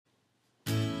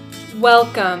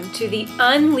Welcome to the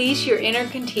Unleash Your Inner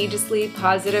Contagiously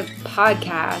Positive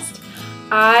podcast.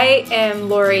 I am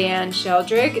Lorianne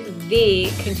Sheldrick, the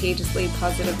Contagiously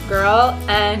Positive Girl,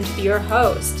 and your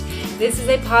host. This is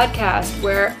a podcast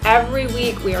where every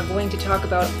week we are going to talk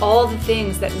about all the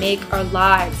things that make our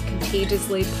lives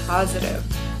contagiously positive.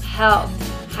 Health,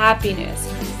 happiness,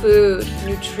 food,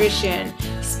 nutrition,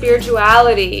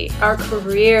 spirituality, our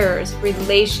careers,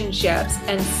 relationships,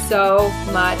 and so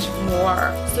much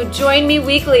more. So join me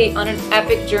weekly on an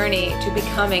epic journey to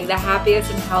becoming the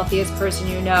happiest and healthiest person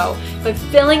you know by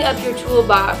filling up your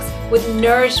toolbox with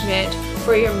nourishment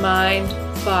for your mind,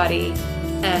 body,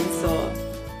 and soul.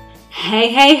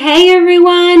 Hey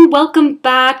everyone! Welcome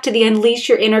back to the Unleash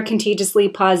Your Inner Contagiously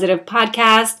Positive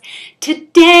podcast.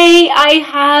 Today I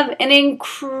have an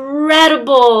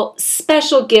incredible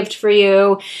special gift for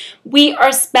you. We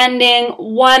are spending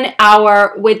 1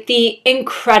 hour with the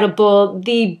incredible,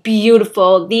 the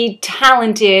beautiful, the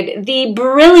talented, the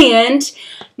brilliant,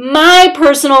 my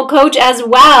personal coach as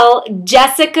well,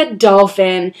 Jessica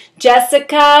Dolphin.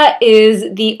 Jessica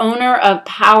is the owner of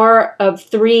Power of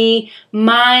 3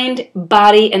 Mind,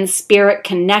 Body, and Spirit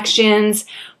Connections.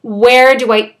 Where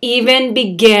do I even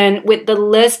begin with the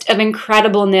list of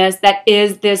incredibleness that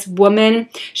is this woman?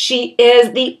 She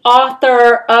is the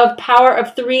author of Power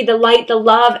of 3, The Light, the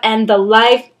Love, and the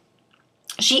Life.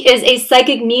 She is a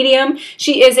psychic medium.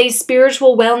 She is a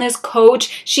spiritual wellness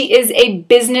coach. She is a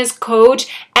business coach.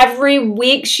 Every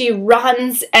week she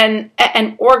runs and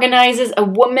organizes a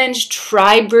women's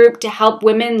tribe group to help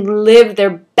women live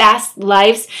their best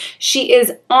lives. She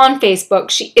is on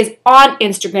Facebook. She is on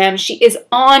Instagram. She is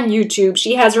on YouTube.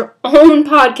 She has her own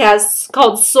podcast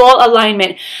called Soul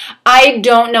Alignment. I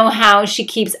don't know how she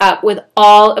keeps up with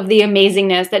all of the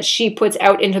amazingness that she puts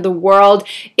out into the world.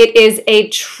 It is a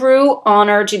true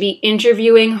honor to be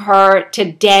interviewing her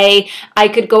today. I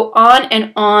could go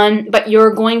on, but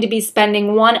you're going to be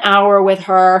spending 1 hour with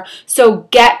her. So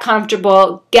get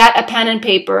comfortable, get a pen and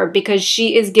paper, because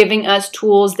she is giving us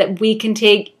tools that we can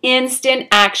take instant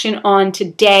action on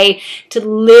today to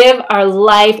live our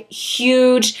life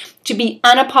huge, to be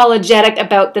unapologetic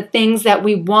about the things that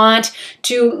we want,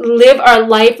 to live our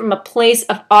life from a place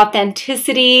of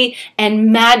authenticity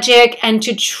and magic, and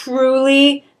to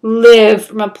truly live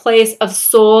from a place of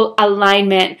soul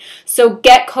alignment. So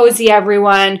get cozy,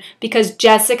 everyone, because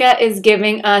Jessica is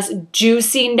giving us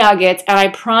juicy nuggets, and I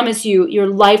promise you, your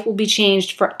life will be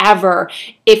changed forever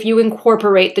if you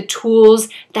incorporate the tools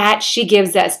that she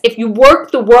gives us. If you work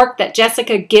the work that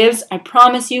Jessica gives, I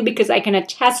promise you, because I can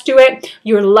attest to it,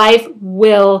 your life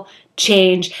will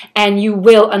change and you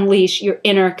will unleash your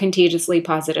inner contagiously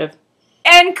positive.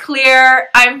 And clear.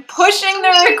 I'm pushing the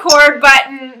record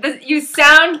button. You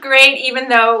sound great even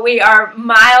though we are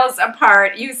miles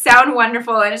apart. You sound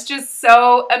wonderful, and it's just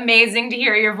so amazing to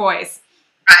hear your voice.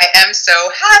 I am so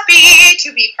happy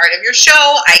to be part of your show.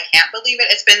 I can't believe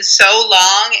it. It's been so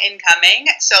long in coming,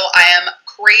 so I am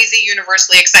crazy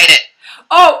universally excited.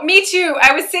 Oh, me too.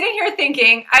 I was sitting here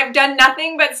thinking, I've done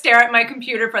nothing but stare at my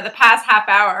computer for the past half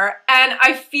hour, and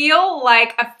I feel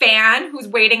like a fan who's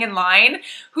waiting in line,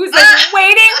 who's like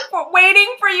waiting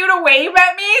for you to wave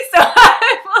at me. So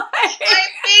I'm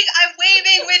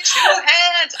waving with 2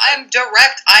 hands. I'm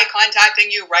direct eye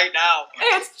contacting you right now.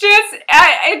 It's just,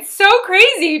 it's so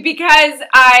crazy because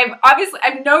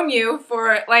I've known you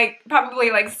for probably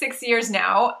 6 years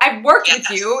now. I've worked with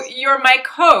you. You're my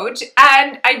coach,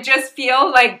 and I just feel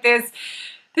like this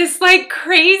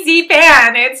crazy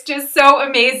fan. It's just so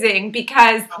amazing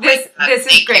because this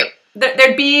is great.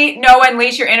 There'd be no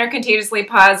Unleash Your Inner Contagiously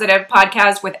Positive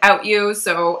podcast without you,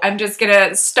 so I'm just going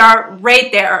to start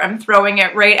right there. I'm throwing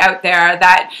it right out there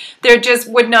that there just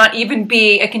would not even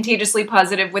be a Contagiously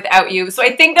Positive without you. So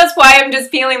I think that's why I'm just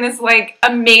feeling this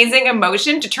amazing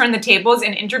emotion to turn the tables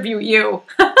and interview you.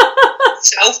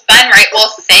 So fun, right? Well,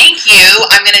 thank you.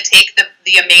 I'm going to take the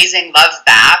amazing love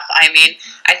bath. I mean,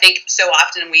 I think so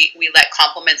often we let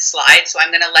compliments slide, so I'm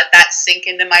going to let that sink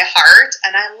into my heart,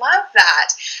 and I love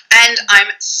that. And I'm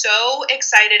so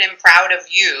excited and proud of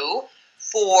you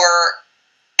for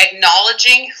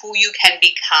acknowledging who you can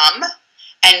become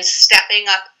and stepping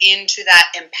up into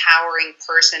that empowering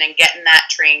person and getting that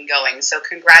train going. So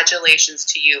congratulations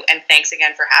to you, and thanks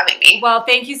again for having me. Well,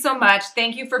 thank you so much.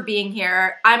 Thank you for being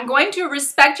here. I'm going to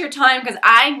respect your time because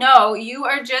I know you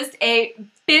are just a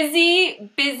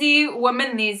busy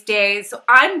woman these days. So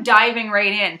I'm diving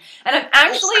right in. And I'm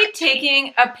actually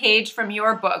taking a page from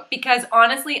your book because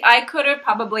honestly, I could have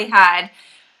probably had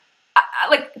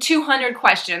like 200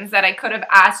 questions that I could have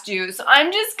asked you. So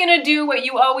I'm just going to do what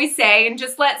you always say and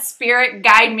just let spirit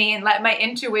guide me and let my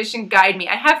intuition guide me.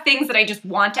 I have things that I just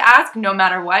want to ask no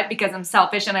matter what because I'm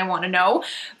selfish and I want to know.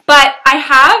 But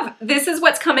this is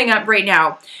what's coming up right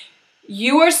now.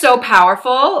 You are so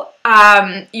powerful.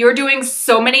 You're doing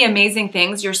so many amazing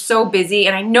things. You're so busy.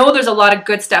 And I know there's a lot of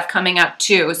good stuff coming up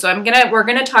too. So we're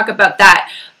going to talk about that.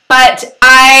 But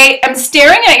I am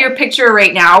staring at your picture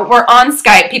right now. We're on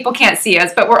Skype. People can't see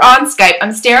us, but we're on Skype.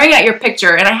 I'm staring at your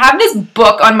picture, and I have this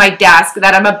book on my desk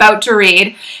that I'm about to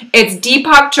read. It's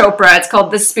Deepak Chopra. It's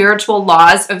called The Spiritual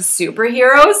Laws of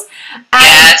Superheroes.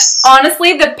 And Yes.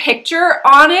 honestly, the picture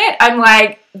on it, I'm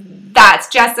like, that's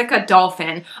Jessica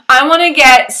Dolphin. I want to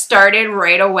get started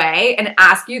right away and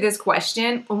ask you this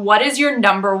question. What is your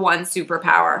number one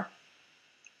superpower?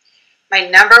 My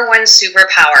number one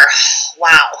superpower.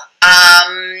 Wow.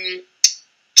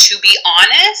 To be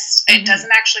honest, it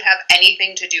doesn't actually have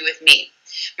anything to do with me.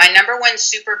 My number one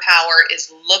superpower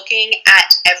is looking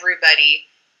at everybody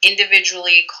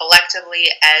individually, collectively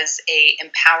as a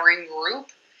empowering group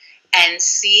and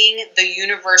seeing the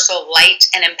universal light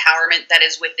and empowerment that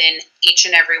is within each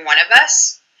and every one of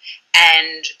us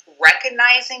and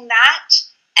recognizing that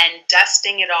and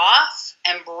dusting it off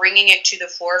and bringing it to the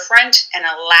forefront and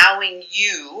allowing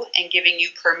you and giving you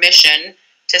permission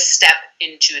to step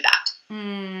into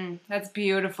that. That's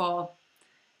beautiful.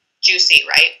 Juicy,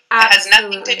 right? Absolutely. It has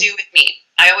nothing to do with me.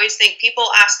 I always think people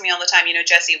ask me all the time,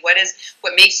 Jessie, what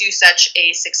makes you such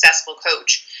a successful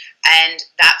coach? And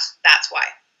that's why.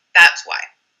 That's why.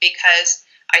 Because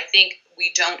I think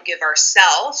we don't give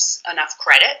ourselves enough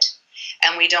credit.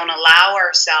 And we don't allow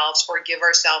ourselves or give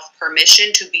ourselves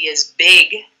permission to be as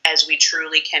big as we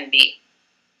truly can be.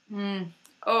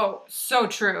 Oh, so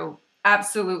true.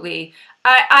 Absolutely.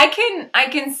 I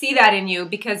can see that in you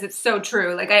because it's so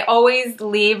true. Like I always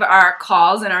leave our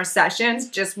calls and our sessions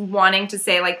just wanting to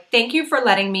say like, thank you for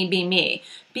letting me be me,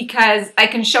 because I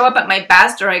can show up at my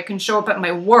best or I can show up at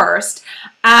my worst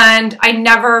and I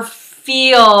never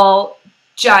feel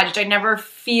judged. I never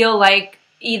feel like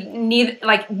neither,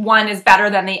 like one is better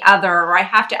than the other, or I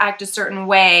have to act a certain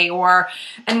way,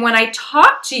 and when I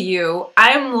talk to you,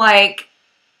 I'm like,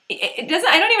 I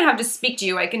don't even have to speak to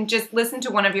you. I can just listen to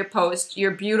one of your posts,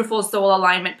 your beautiful Soul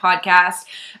Alignment podcast,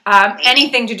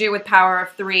 anything to do with Power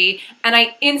of Three, and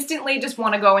I instantly just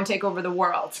want to go and take over the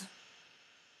world.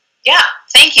 Yeah,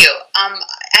 thank you.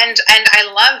 And I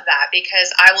love that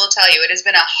because I will tell you, it has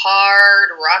been a hard,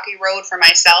 rocky road for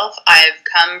myself. I've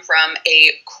come from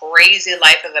a crazy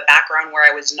life of a background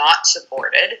where I was not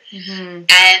supported. And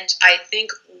I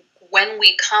think when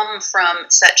we come from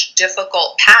such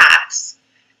difficult paths,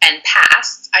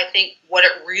 I think what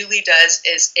it really does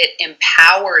is it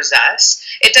empowers us.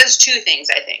 It does two things,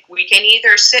 I think. We can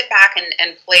either sit back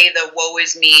and play the woe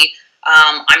is me,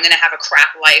 I'm going to have a crap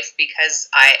life because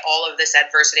all of this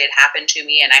adversity had happened to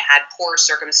me and I had poor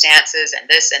circumstances and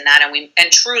this and that.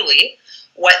 And truly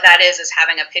what that is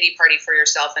having a pity party for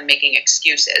yourself and making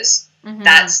excuses.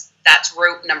 That's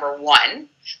route number one.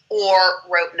 Or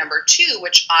route number two,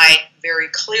 which I very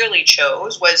clearly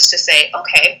chose, was to say,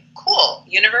 okay, cool,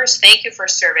 universe, thank you for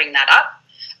serving that up.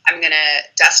 I'm going to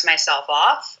dust myself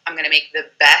off. I'm going to make the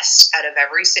best out of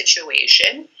every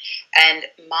situation. And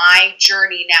my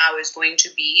journey now is going to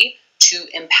be to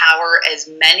empower as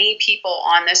many people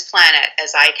on this planet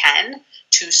as I can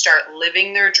to start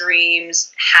living their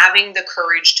dreams, having the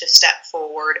courage to step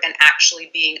forward and actually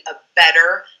being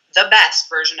the best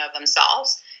version of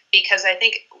themselves. Because I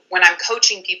think when I'm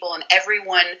coaching people and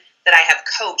everyone that I have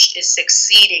coached is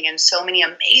succeeding in so many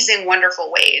amazing, wonderful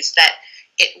ways that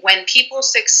when people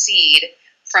succeed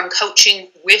from coaching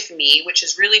with me, which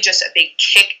is really just a big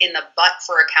kick in the butt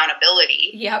for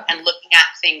accountability and looking at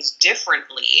things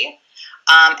differently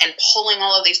and pulling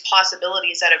all of these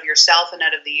possibilities out of yourself and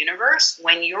out of the universe,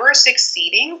 when you're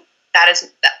succeeding,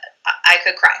 I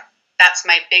could cry. That's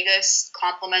my biggest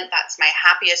compliment. That's my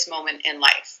happiest moment in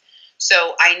life.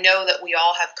 So I know that we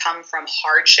all have come from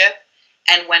hardship,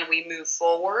 and when we move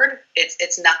forward,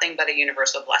 it's nothing but a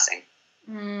universal blessing.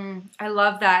 I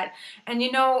love that. And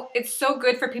it's so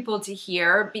good for people to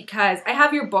hear because I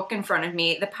have your book in front of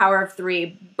me, The Power of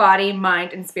Three, Body,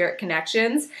 Mind, and Spirit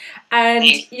Connections. And,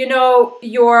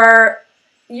 you're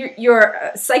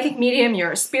a psychic medium,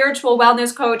 you're a spiritual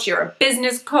wellness coach, you're a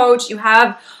business coach, you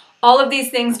have all of these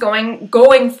things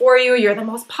going for you. You're the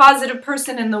most positive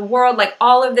person in the world, like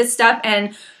all of this stuff.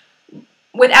 And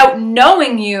without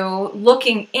knowing you,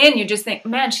 looking in, you just think,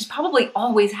 man, she's probably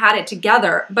always had it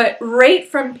together. But right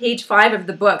from page 5 of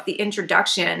the book, the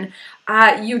introduction,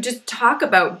 you just talk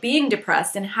about being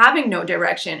depressed and having no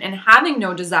direction and having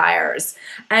no desires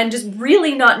and just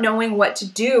really not knowing what to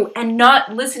do and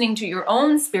not listening to your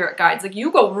own spirit guides. Like,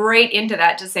 you go right into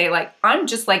that to say, like, I'm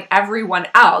just like everyone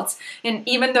else. And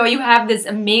even though you have this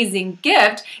amazing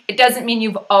gift, it doesn't mean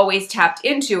you've always tapped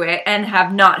into it and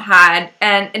have not had,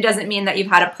 and it doesn't mean that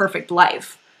you've had a perfect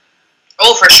life.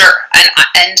 Oh, for sure.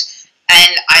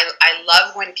 And I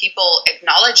love when people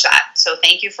acknowledge that. So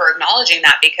thank you for acknowledging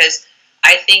that, because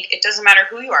I think it doesn't matter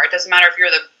who you are. It doesn't matter if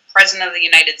you're the president of the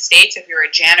United States, if you're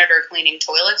a janitor cleaning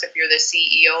toilets, if you're the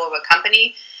CEO of a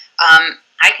company.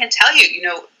 I can tell you, you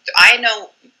know, I know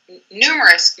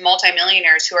numerous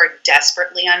multimillionaires who are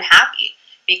desperately unhappy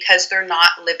because they're not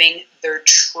living their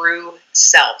true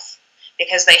self,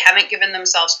 because they haven't given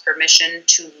themselves permission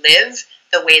to live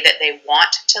the way that they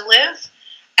want to live.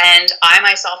 And I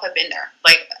myself have been there.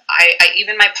 Like, I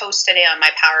even my post today on my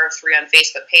Power of Three on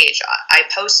Facebook page, I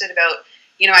posted about,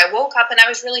 you know, I woke up and I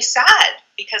was really sad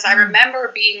because I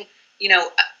remember being, you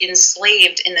know,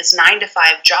 enslaved in this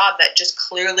 9-to-5 job that just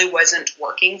clearly wasn't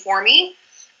working for me.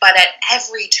 But at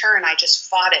every turn, I just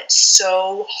fought it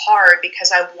so hard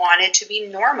because I wanted to be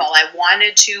normal. I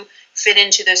wanted to fit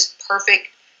into this perfect,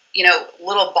 you know,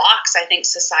 little box I think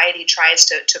society tries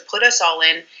to put us all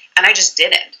in. And I just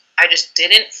didn't. I just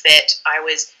didn't fit. I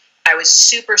was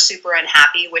super, super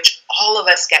unhappy, which all of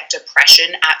us get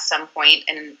depression at some point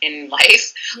in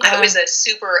life. Yeah. I was a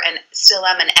super, and still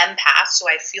am, an empath, so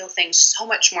I feel things so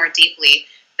much more deeply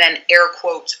than air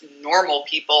quotes normal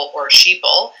people or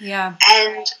sheeple. Yeah.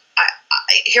 And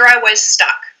here I was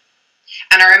stuck.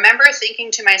 And I remember thinking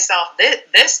to myself,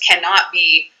 this can't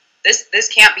be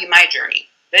my journey.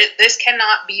 This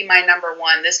cannot be my number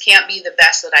one. This can't be the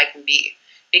best that I can be.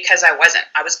 Because I wasn't.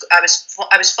 I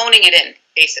was phoning it in,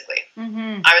 basically.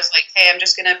 Mm-hmm. I was like, hey, I'm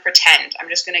just going to pretend. I'm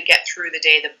just going to get through the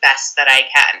day the best that I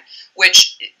can.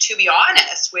 Which, to be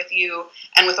honest with you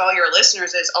and with all your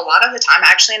listeners, is a lot of the time I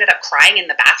actually ended up crying in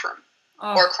the bathroom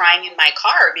or crying in my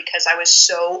car because I was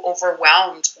so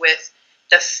overwhelmed with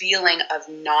the feeling of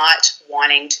not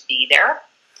wanting to be there,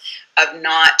 of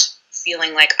not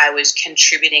feeling like I was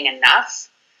contributing enough,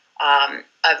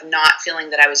 of not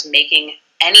feeling that I was making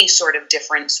any sort of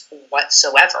difference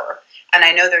whatsoever. And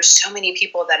I know there's so many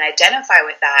people that identify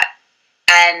with that.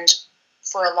 And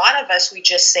for a lot of us, we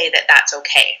just say that that's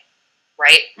okay,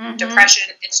 right? Mm-hmm.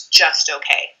 Depression, it's just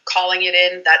okay. Calling it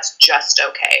in, that's just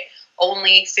okay.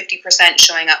 Only 50%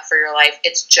 showing up for your life,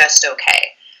 it's just okay.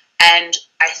 And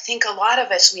I think a lot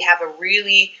of us, we have a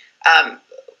really,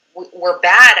 we're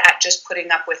bad at just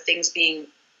putting up with things being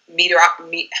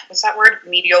what's that word?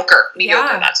 Mediocre.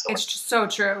 Yeah, that's the word. It's just so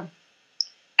true.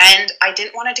 And I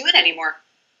didn't want to do it anymore.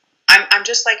 I'm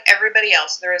just like everybody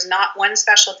else. There is not one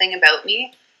special thing about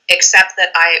me except that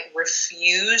I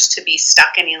refuse to be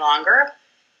stuck any longer.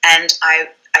 And I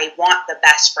want the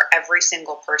best for every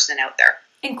single person out there.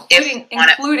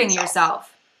 Including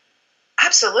yourself.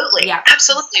 Absolutely. Yeah.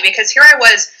 Absolutely. Because here I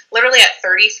was literally at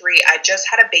 33. I just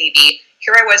had a baby.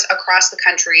 Here I was across the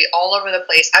country, all over the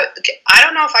place. I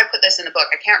don't know if I put this in the book.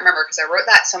 I can't remember because I wrote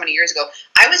that so many years ago.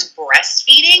 I was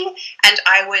breastfeeding, and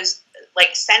I was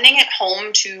like sending it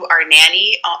home to our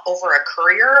nanny over a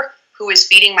courier who was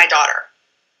feeding my daughter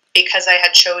because I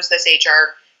had chose this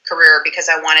HR career because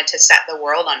I wanted to set the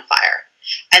world on fire.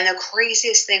 And the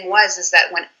craziest thing is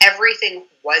that when everything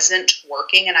wasn't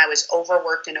working and I was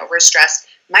overworked and overstressed,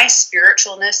 my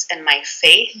spiritualness and my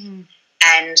faith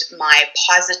and my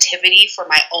positivity for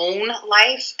my own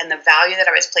life and the value that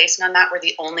I was placing on that were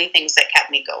the only things that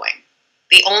kept me going.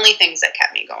 The only things that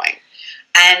kept me going.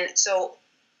 And so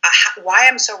why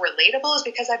I'm so relatable is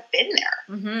because I've been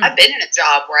there. Mm-hmm. I've been in a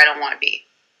job where I don't want to be,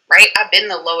 right? I've been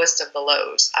the lowest of the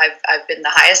lows. I've been the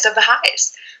highest of the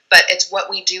highs. But it's what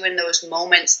we do in those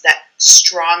moments that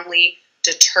strongly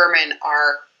determine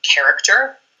our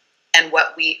character and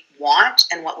what we want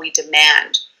and what we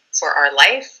demand for our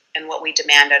life and what we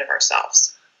demand out of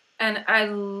ourselves. And I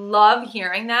love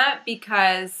hearing that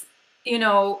because, you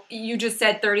know, you just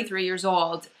said 33 years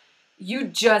old. You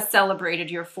just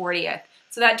celebrated your 40th.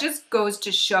 So that just goes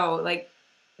to show, like,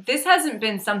 this hasn't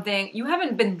been something, you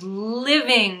haven't been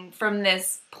living from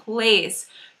this place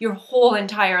your whole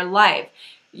entire life.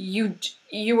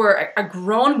 You were a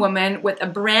grown woman with a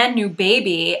brand new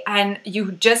baby, and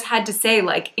you just had to say,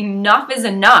 like, enough is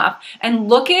enough. And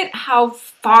look at how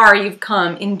far you've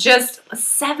come in just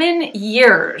 7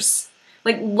 years.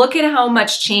 Like, look at how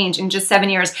much change in just 7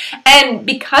 years. And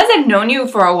because I've known you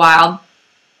for a while,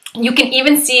 you can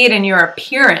even see it in your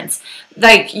appearance.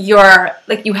 Like, you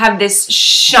have this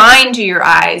shine to your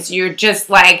eyes. You're just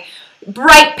like,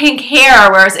 bright pink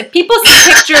hair. Whereas if people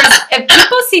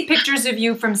see pictures of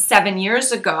you from 7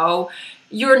 years ago,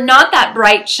 you're not that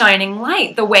bright shining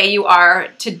light the way you are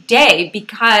today,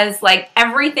 because like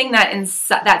everything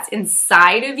that's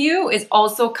inside of you is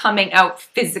also coming out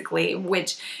physically,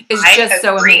 which is just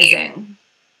so amazing.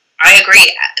 I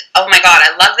agree. Oh my God,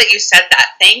 I love that you said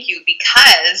that. Thank you,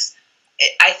 because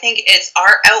I think it's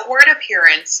our outward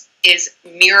appearance is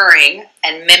mirroring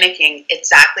and mimicking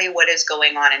exactly what is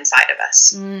going on inside of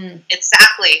us.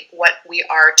 Exactly what we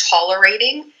are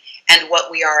tolerating and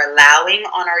what we are allowing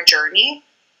on our journey.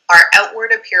 Our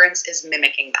outward appearance is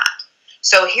mimicking that.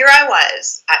 So here I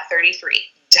was at 33,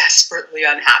 desperately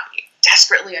unhappy.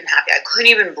 I couldn't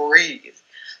even breathe.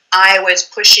 I was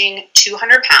pushing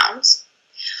 200 pounds.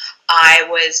 I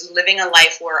was living a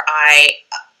life where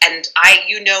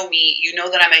you know me, you know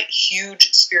that I'm a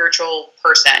huge spiritual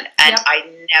person, and I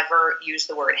never use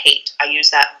the word hate. I use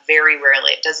that very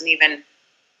rarely. It doesn't even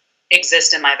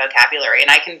exist in my vocabulary.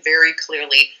 And I can very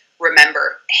clearly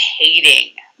remember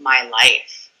hating my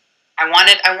life. I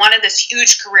wanted this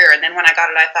huge career, and then when I got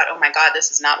it, I thought, oh my God,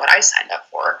 this is not what I signed up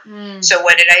for. So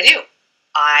what did I do?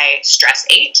 I stress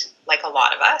ate, like a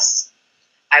lot of us.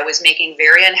 I was making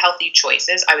very unhealthy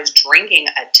choices. I was drinking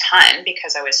a ton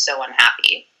because I was so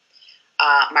unhappy.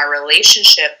 My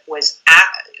relationship was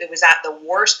at the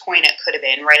worst point it could have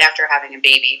been, right after having a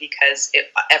baby, because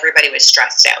everybody was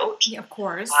stressed out. Yeah, of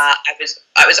course. I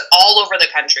was all over the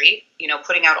country,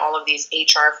 putting out all of these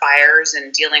HR fires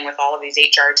and dealing with all of these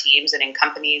HR teams and in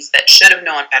companies that should have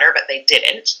known better, but they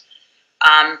didn't.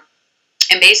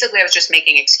 And basically, I was just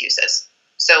making excuses.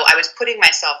 So I was putting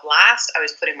myself last, I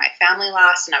was putting my family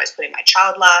last, and I was putting my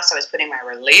child last, I was putting my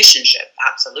relationship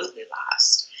absolutely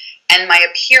last. And my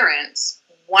appearance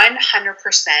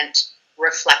 100%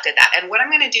 reflected that. And what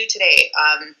I'm going to do today,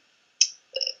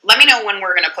 let me know when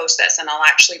we're going to post this, and I'll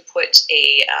actually put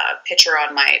a picture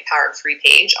on my Power of 3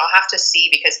 page. I'll have to see,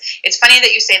 because it's funny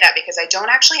that you say that, because I don't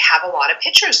actually have a lot of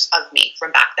pictures of me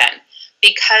from back then,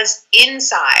 because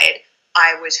inside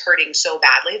I was hurting so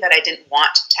badly that I didn't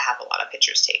want to have a lot of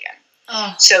pictures taken.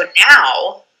 So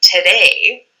now,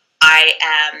 today, I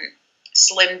am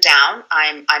slimmed down.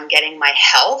 I'm getting my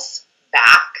health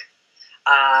back.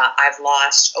 I've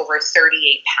lost over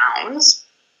 38 pounds.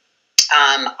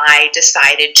 I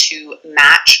decided to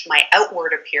match my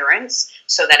outward appearance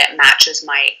so that it matches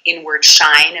my inward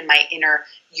shine and my inner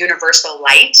universal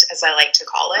light, as I like to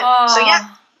call it. So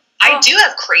yeah, I do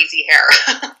have crazy hair.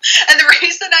 And the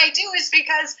reason I do is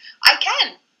because I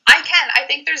can. I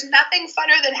think there's nothing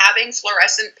funner than having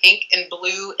fluorescent pink and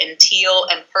blue and teal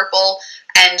and purple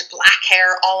and black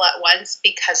hair all at once,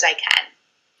 because I can.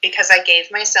 Because I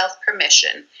gave myself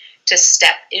permission to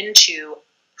step into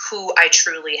who I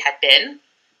truly had been,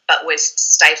 but was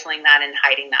stifling that and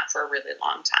hiding that for a really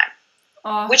long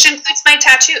time. Which includes my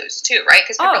tattoos too, right?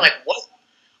 Because people are like, whoa,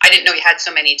 I didn't know you had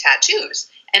so many tattoos.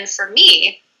 And for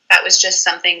me, that was just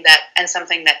something that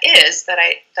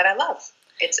I love.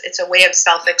 It's a way of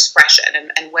self-expression,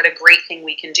 and what a great thing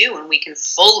we can do when we can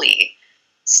fully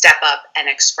step up and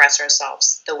express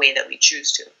ourselves the way that we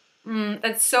choose to.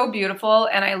 That's so beautiful,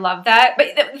 and I love that.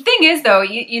 But the thing is, though,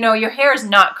 you know, your hair is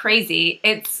not crazy.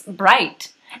 It's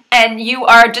bright. And you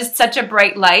are just such a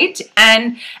bright light.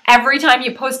 And every time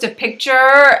you post a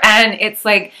picture and it's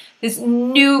like this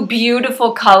new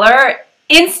beautiful color,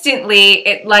 instantly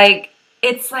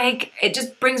it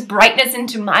just brings brightness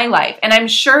into my life. And I'm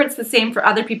sure it's the same for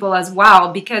other people as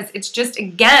well, because it's just,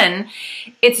 again,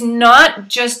 it's not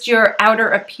just your outer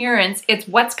appearance, it's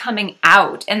what's coming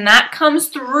out. And that comes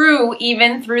through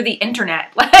even through the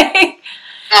internet.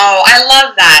 Oh, I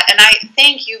love that. And I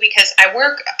thank you, because I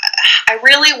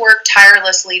really work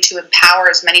tirelessly to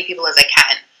empower as many people as I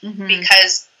can.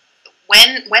 Because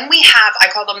when we have, I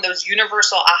call them those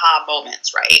universal aha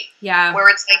moments, right? Yeah. Where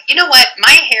it's like, you know what,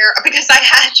 my hair, because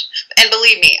and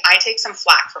believe me, I take some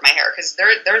flack for my hair, because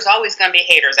there's always going to be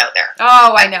haters out there.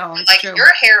 Oh, I know. It's like, true.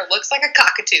 Your your hair looks like a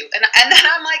cockatoo. And then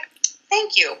I'm like,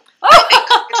 thank you. I think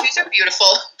cockatoos are beautiful.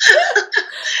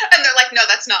 And they're like, no,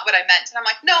 that's not what I meant. And I'm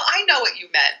like, no, I know what you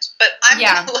meant, but I'm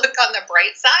going to look on the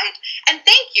bright side. And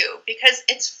thank you, because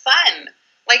it's fun.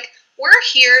 Like, we're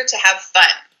here to have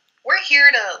fun. We're here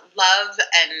to love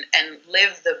and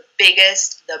live the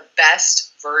biggest, the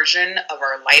best version of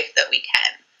our life that we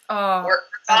can. We're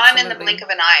gone in the blink of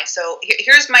an eye. So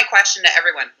here's my question to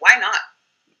everyone. Why not?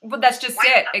 Well, that's just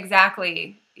it.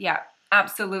 Exactly. Yeah,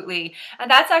 absolutely. And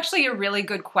that's actually a really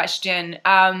good question,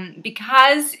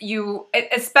 because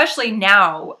especially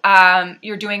now,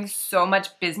 you're doing so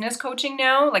much business coaching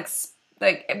now, like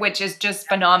like, which is just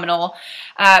phenomenal.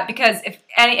 Because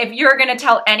if you're going to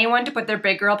tell anyone to put their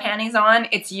big girl panties on,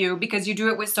 it's you, because you do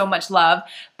it with so much love.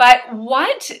 But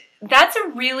that's a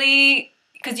really,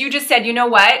 because you just said, you know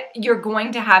what, you're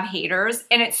going to have haters.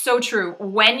 And it's so true.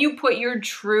 When you put your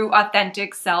true,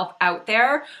 authentic self out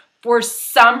there, for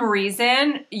some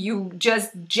reason, you just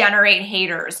generate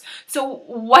haters. So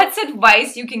what's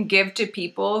advice you can give to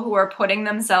people who are putting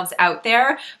themselves out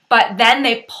there, but then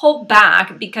they pull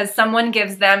back because someone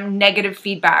gives them negative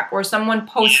feedback, or someone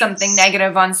posts something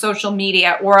negative on social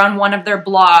media or on one of their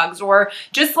blogs, or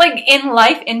just like in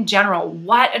life in general?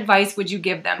 What advice would you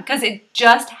give them? Because it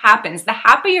just happens. The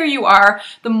happier you are,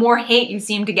 the more hate you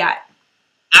seem to get.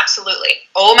 Absolutely.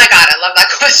 Oh my God, I love that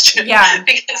question. Yeah.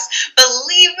 Because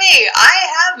believe me,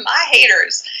 I have my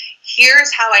haters.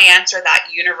 Here's how I answer that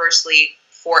universally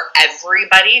for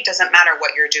everybody. Doesn't matter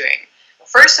what you're doing.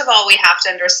 First of all, we have to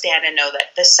understand and know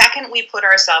that the second we put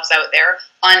ourselves out there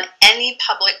on any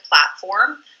public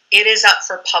platform, it is up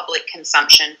for public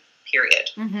consumption, period.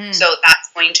 Mm-hmm. So that's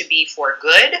going to be for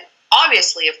good.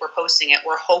 Obviously, if we're posting it,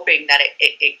 we're hoping that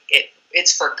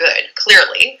it's for good,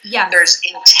 clearly. Yes. There's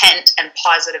intent and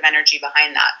positive energy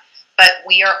behind that. But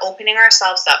we are opening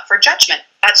ourselves up for judgment.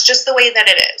 That's just the way that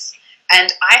it is.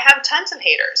 And I have tons of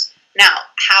haters. Now,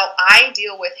 how I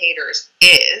deal with haters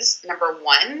is, number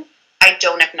one, I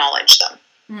don't acknowledge them.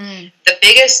 Mm. The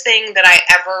biggest thing that I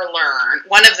ever learned,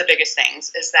 one of the biggest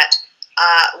things, is that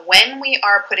when we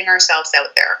are putting ourselves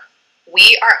out there,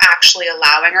 we are actually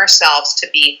allowing ourselves to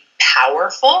be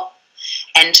powerful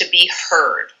and to be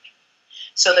heard.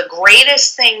 So the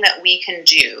greatest thing that we can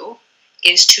do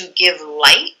is to give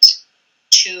light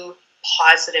to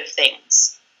positive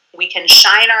things. We can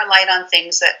shine our light on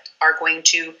things that are going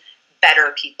to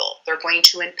better people. They're going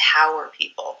to empower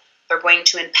people. They're going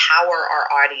to empower our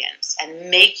audience and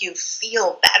make you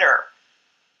feel better.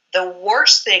 The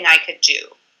worst thing I could do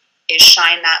is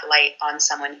shine that light on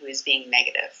someone who is being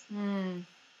negative. Mm.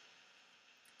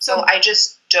 So I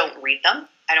just don't read them.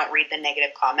 I don't read the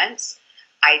negative comments.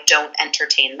 I don't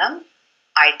entertain them.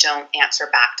 I don't answer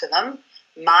back to them.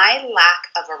 My lack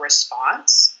of a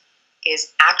response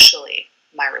is actually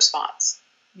my response.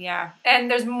 Yeah.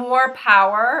 And there's more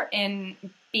power in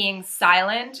being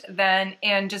silent than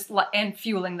in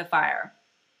fueling the fire.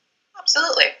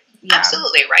 Absolutely. Yeah.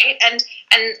 Absolutely, right? And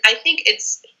I think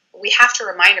we have to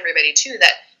remind everybody too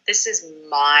that this is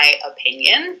my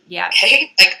opinion. Yeah.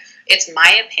 Okay? Like, it's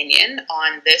my opinion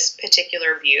on this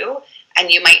particular view. And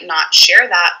you might not share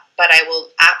that, but I will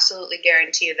absolutely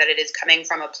guarantee you that it is coming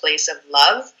from a place of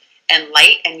love and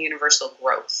light and universal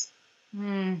growth.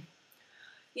 Mm.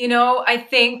 You know, I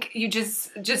think you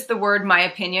just the word "my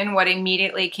opinion," what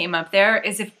immediately came up there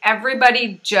is, if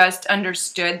everybody just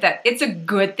understood that it's a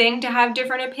good thing to have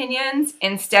different opinions,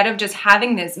 instead of just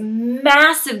having this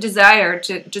massive desire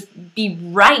to just be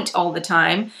right all the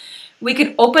time, we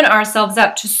could open ourselves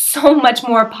up to so much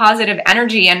more positive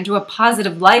energy and to a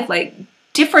positive life. Like,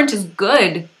 different is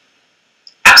good.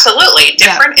 Absolutely.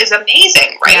 Different is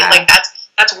amazing, right? Yeah. Like,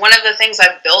 that's one of the things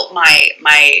I've built my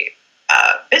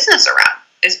business around,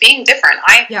 is being different.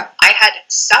 I had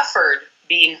suffered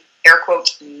being, air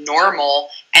quotes, normal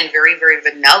and very, very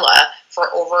vanilla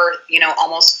for over,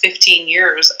 almost 15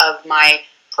 years of my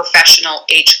professional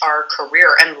HR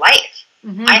career and life.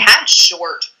 Mm-hmm. I had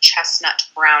short chestnut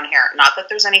brown hair. Not that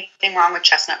there's anything wrong with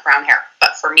chestnut brown hair,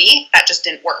 but for me, that just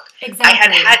didn't work.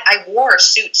 Exactly. I wore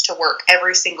suits to work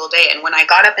every single day. And when I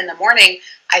got up in the morning,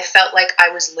 I felt like I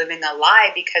was living a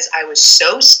lie, because I was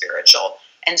so spiritual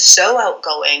and so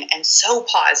outgoing and so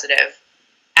positive.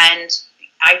 And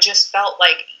I just felt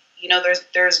like,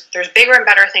 there's bigger and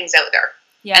better things out there.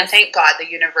 Yes. And thank God the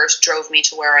universe drove me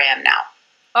to where I am now.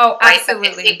 Oh, absolutely.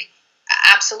 Right? I think,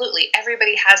 absolutely.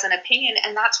 Everybody has an opinion,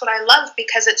 and that's what I love,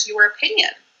 because it's your opinion.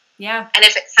 Yeah. And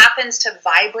if it happens to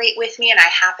vibrate with me and I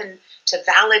happen to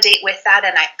validate with that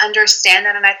and I understand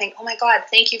that and I think, oh my God,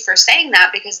 thank you for saying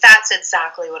that, because that's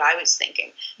exactly what I was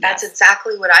thinking. That's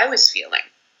exactly what I was feeling.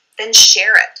 Then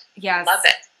share it. Yes. Love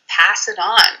it. Pass it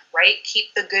on, right?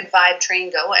 Keep the good vibe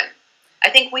train going. I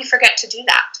think we forget to do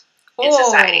that in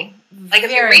society. Like,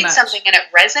 if you read something and it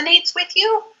resonates with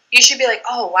you, you should be like,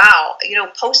 oh, wow,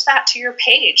 post that to your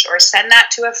page or send that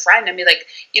to a friend and be like,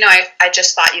 I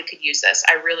just thought you could use this.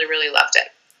 I really, really loved it.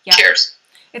 Yeah. Cheers.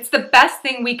 It's the best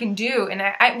thing we can do. And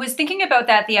I was thinking about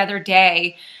that the other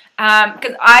day,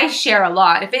 because I share a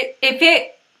lot. If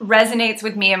it resonates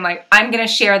with me. I'm like, I'm going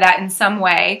to share that in some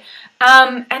way.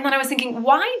 And then I was thinking,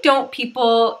 why don't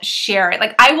people share it?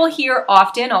 Like, I will hear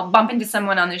often, I'll bump into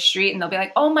someone on the street and they'll be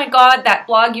like, oh my God, that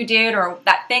blog you did or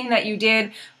that thing that you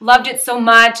did, loved it so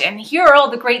much. And here are all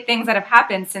the great things that have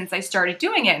happened since I started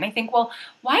doing it. And I think, well,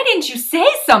 why didn't you say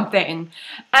something?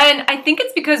 And I think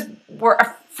it's because we're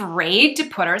afraid to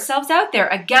put ourselves out there.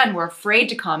 Again, we're afraid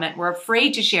to comment. We're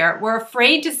afraid to share. We're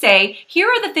afraid to say, here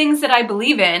are the things that I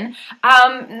believe in.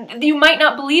 You might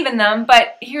not believe in them,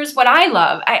 but here's what I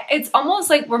love. It's almost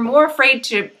like we're more afraid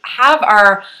to have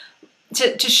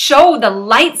to show the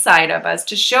light side of us,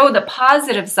 to show the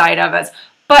positive side of us.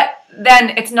 But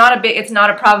then it's not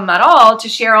a problem at all to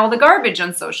share all the garbage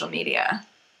on social media.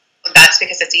 That's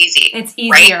because it's easy. It's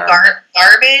easier. Right?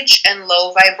 Garbage and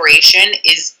low vibration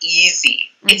is easy.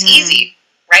 It's easy,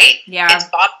 right? Yeah. It's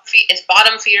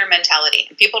bottom feeder mentality.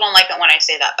 And people don't like it when I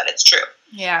say that, but it's true.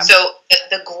 Yeah. So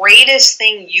the greatest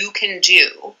thing you can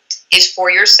do is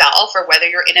for yourself, or whether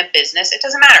you're in a business, it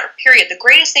doesn't matter, period. The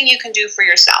greatest thing you can do for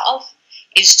yourself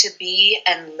is to be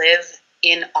and live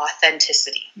in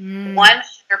authenticity. 100%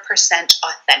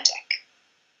 authentic.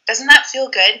 Doesn't that feel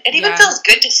good? It even feels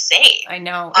good to say. I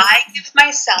know. I give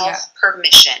myself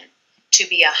permission to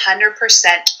be 100%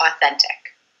 authentic.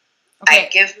 Okay. I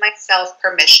give myself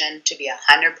permission to be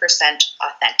 100%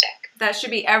 authentic. That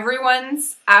should be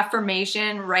everyone's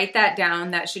affirmation. Write that down.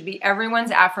 That should be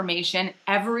everyone's affirmation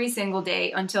every single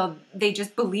day until they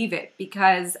just believe it.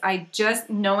 Because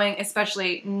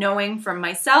especially knowing from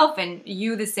myself and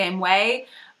you the same way,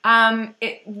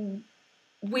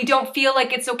 we don't feel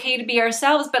like it's okay to be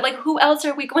ourselves, but like, who else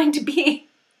are we going to be?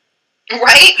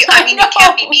 Right? I mean, you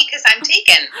can't be me because I'm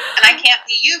taken, and I can't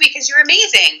be you because you're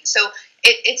amazing. So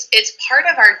it's part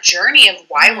of our journey of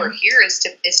why we're here is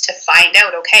to find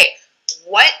out, okay,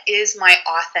 what is my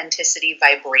authenticity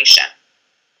vibration?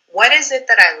 What is it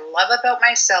that I love about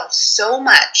myself so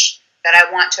much that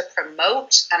I want to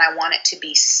promote, and I want it to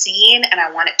be seen, and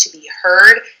I want it to be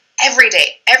heard every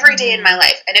day in my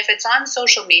life? And if it's on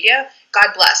social media, God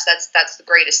bless, that's the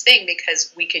greatest thing,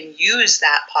 because we can use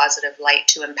that positive light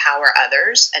to empower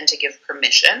others and to give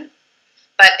permission.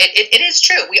 But it is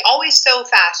true. We always so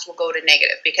fast will go to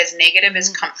negative, because negative is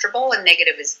comfortable and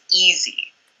negative is easy.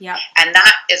 Yeah. And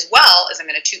that, as well as, I'm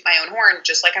going to toot my own horn,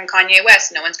 just like I'm Kanye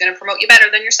West, no one's going to promote you better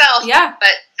than yourself. Yeah.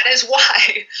 But that is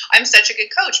why I'm such a good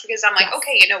coach, because I'm like,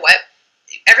 okay, you know what?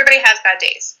 Everybody has bad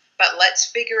days, but let's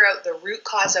figure out the root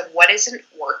cause of what isn't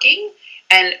working.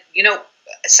 And,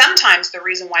 sometimes the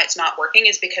reason why it's not working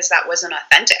is because that wasn't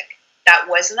authentic. That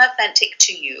wasn't authentic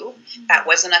to you. That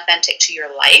wasn't authentic to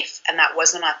your life. And that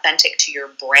wasn't authentic to your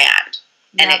brand.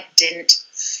 Yeah. And it didn't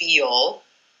feel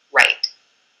right.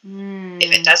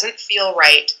 If it doesn't feel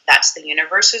right, that's the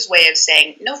universe's way of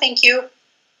saying, no, thank you.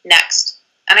 Next.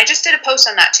 And I just did a post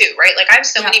on that too, right? Like, I have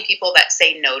so many people that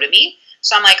say no to me.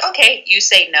 So I'm like, okay, you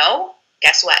say no.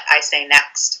 Guess what? I say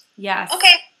next. Yes.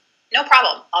 Okay. No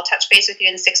problem. I'll touch base with you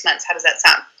in 6 months. How does that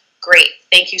sound? Great.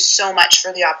 Thank you so much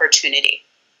for the opportunity.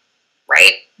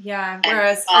 Right? Yeah.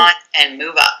 And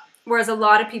move up. Whereas a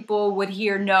lot of people would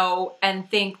hear no and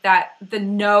think that the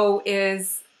no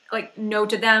is like no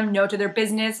to them, no to their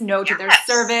business, no to their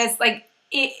service,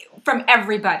 from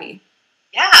everybody.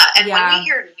 Yeah. And when we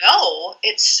hear no,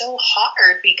 it's so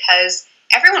hard, because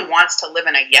everyone wants to live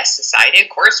in a yes society. Of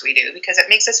course we do, because it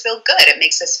makes us feel good. It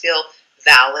makes us feel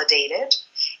validated.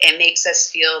 It makes us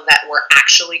feel that we're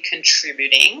actually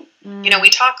contributing. We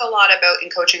talk a lot about in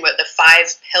coaching about the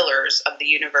 5 pillars of the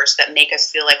universe that make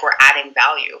us feel like we're adding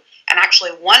value. And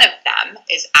actually one of them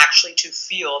is actually to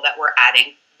feel that we're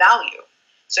adding value.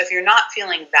 So if you're not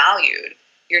feeling valued,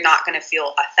 you're not going to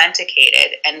feel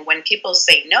authenticated. And when people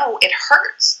say no, it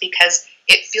hurts, because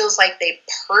it feels like they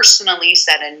personally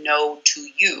said a no to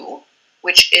you,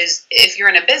 which is, if you're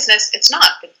in a business, it's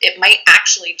not. It might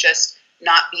actually just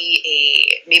not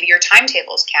be maybe your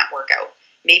timetables can't work out.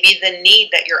 Maybe the need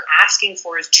that you're asking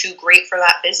for is too great for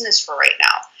that business for right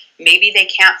now. Maybe they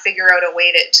can't figure out a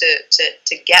way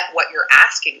to get what you're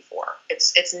asking for.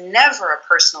 It's never a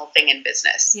personal thing in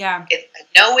business. Yeah. A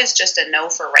no is just a no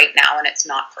for right now, and it's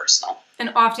not personal.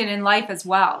 And often in life as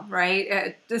well,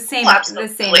 right? The same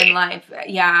in life.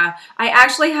 Yeah. I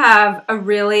actually have a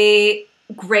really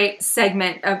great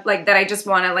segment of that I just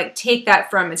want to take that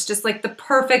from. It's just the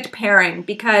perfect pairing,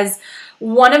 because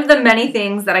one of the many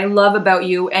things that I love about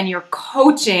you and your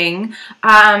coaching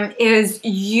is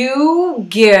you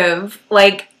give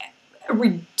a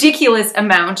ridiculous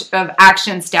amount of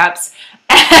action steps,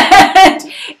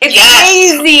 It's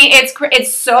crazy.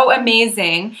 It's so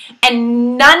amazing.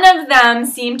 And none of them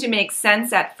seem to make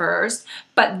sense at first.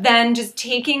 But then just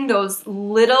taking those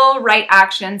little right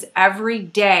actions every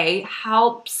day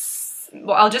helps.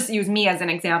 Well, I'll just use me as an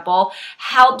example.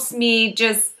 Helps me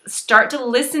just start to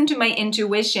listen to my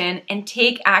intuition and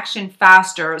take action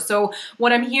faster. So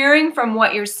what I'm hearing from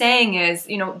what you're saying is,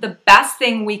 the best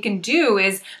thing we can do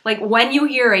is like when you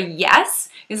hear a yes,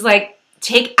 is like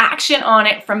take action on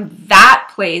it from that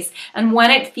place. And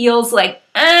when it feels like,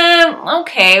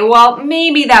 okay, well,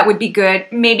 maybe that would be good,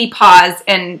 maybe pause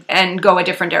and go a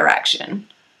different direction.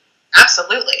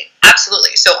 Absolutely.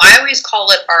 Absolutely. So I always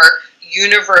call it our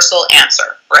universal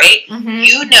answer, right?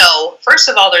 Mm-hmm. First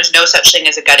of all, there's no such thing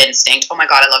as a gut instinct. Oh my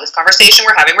God, I love this conversation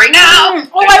we're having right now. I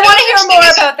want to hear more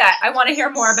about that. I want to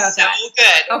hear more about that. So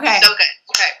good. Okay. So good.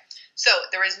 Okay. So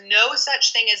there is no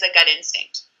such thing as a gut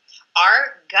instinct.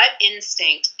 Our gut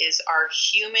instinct is our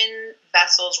human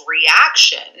vessel's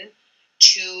reaction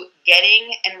to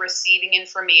getting and receiving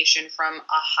information from a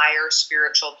higher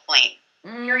spiritual plane.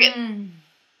 Period.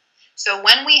 So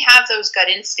when we have those gut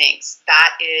instincts,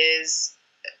 that is,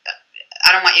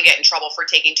 I don't want you to get in trouble for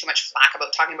taking too much flack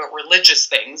about talking about religious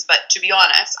things, but to be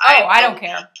honest, I don't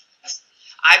care.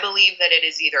 I believe that it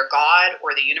is either God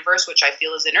or the universe, which I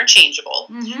feel is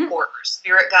interchangeable, or our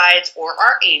spirit guides or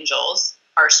our angels,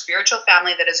 our spiritual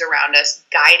family that is around us,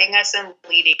 guiding us and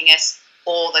leading us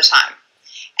all the time.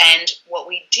 And what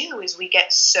we do is we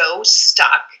get so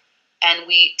stuck and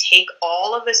we take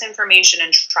all of this information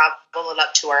and travel it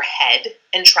up to our head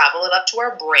and travel it up to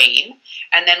our brain.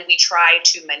 And then we try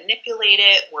to manipulate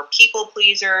it. We're people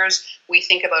pleasers. We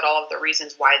think about all of the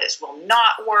reasons why this will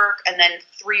not work. And then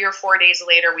 3 or 4 days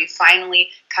later, we finally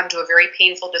come to a very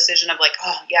painful decision of like,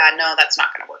 oh, yeah, no, that's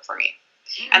not going to work for me.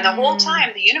 And the whole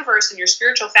time, the universe and your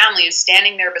spiritual family is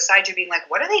standing there beside you being like,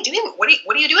 what are they doing? What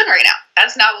are you doing right now?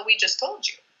 That's not what we just told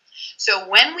you. So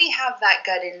when we have that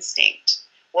gut instinct,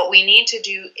 what we need to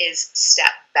do is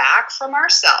step back from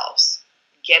ourselves,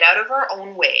 get out of our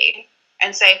own way,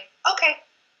 and say, okay.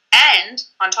 And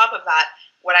on top of that,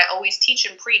 what I always teach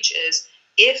and preach is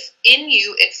if in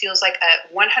you it feels like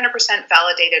a 100%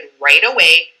 validated right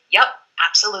away, yep,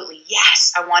 absolutely,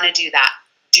 yes, I want to do that,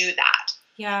 do that.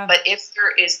 Yeah. But if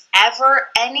there is ever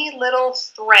any little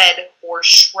thread or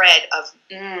shred of,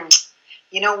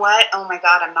 you know what, oh my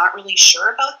God, I'm not really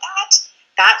sure about that,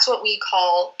 that's what we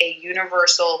call a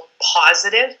universal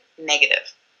positive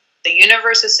negative. The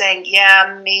universe is saying,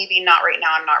 yeah, maybe not right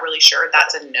now, I'm not really sure.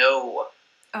 That's a no.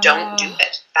 Don't do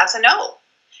it. That's a no.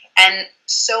 And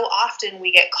so often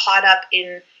we get caught up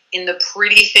in the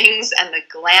pretty things and the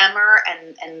glamour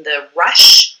and the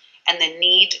rush and the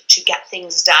need to get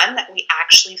things done that we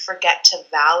actually forget to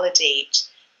validate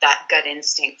that gut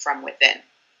instinct from within.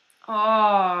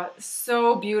 Oh,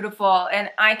 so beautiful. And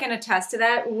I can attest to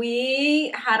that.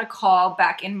 We had a call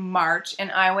back in March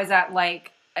and I was at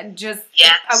like just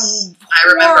a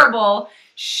horrible,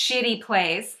 shitty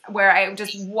place where I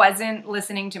just wasn't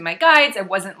listening to my guides. I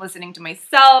wasn't listening to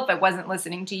myself. I wasn't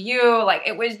listening to you. Like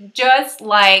it was just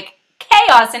like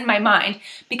chaos in my mind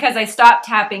because I stopped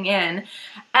tapping in.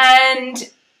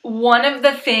 And one of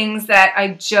the things that I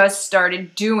just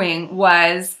started doing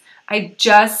was I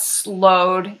just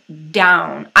slowed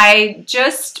down. I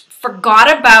just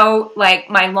forgot about like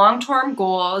my long-term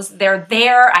goals. They're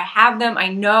there. I have them. I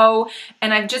know.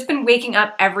 And I've just been waking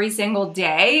up every single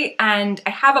day and I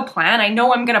have a plan. I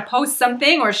know I'm going to post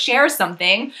something or share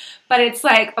something, but it's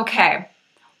like, okay,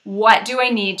 what do I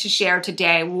need to share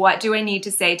today? What do I need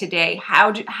to say today?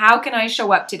 How can I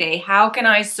show up today? How can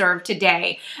I serve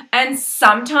today? And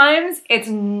sometimes it's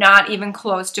not even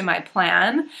close to my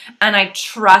plan and I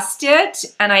trust it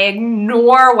and I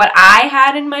ignore what I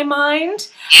had in my mind.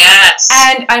 Yes.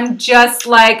 And I'm just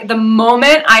like, the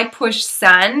moment I push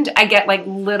send, I get like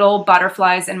little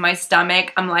butterflies in my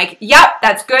stomach. I'm like, yep,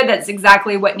 that's good. That's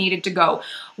exactly what needed to go.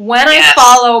 When I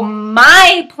follow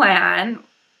my plan,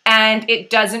 and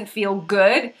it doesn't feel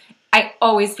good, I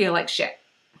always feel like shit.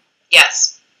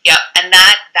 Yes. Yep. And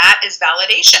that is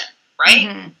validation, right?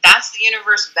 Mm-hmm. That's the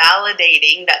universe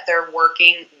validating that they're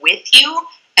working with you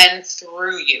and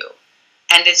through you.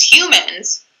 And as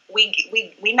humans,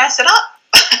 we mess it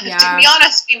up. Yeah. To be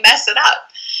honest, we mess it up.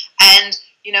 And,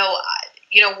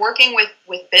 working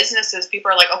with businesses,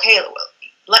 people are like, okay,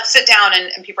 let's sit down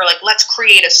and people are like, let's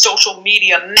create a social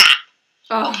media map.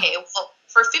 Oh. Okay, well,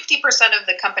 for 50% of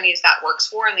the companies that works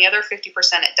for, and the other 50%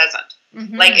 it doesn't.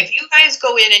 Mm-hmm. Like if you guys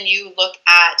go in and you look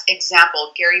at,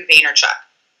 example, Gary Vaynerchuk,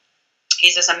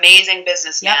 he's this amazing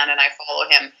businessman and I follow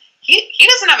him. He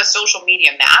doesn't have a social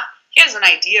media map. He has an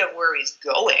idea of where he's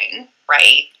going,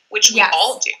 right? which we Yes,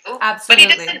 all do.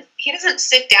 absolutely. But he doesn't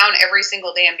sit down every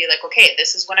single day and be like, okay,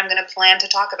 this is what I'm going to plan to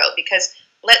talk about. Because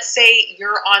let's say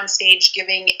you're on stage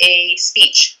giving a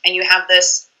speech and you have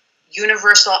this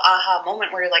universal aha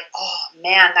moment where you're like, oh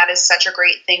man, that is such a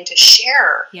great thing to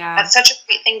share. Yeah. That's such a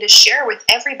great thing to share with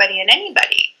everybody and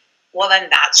anybody. Well, then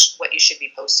that's what you should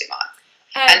be posting on.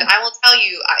 And I will tell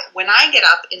you, when I get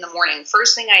up in the morning,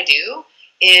 first thing I do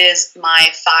is my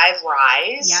 5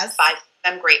 whys, yes. 5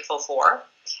 I'm grateful for.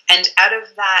 And out of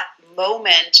that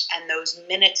moment and those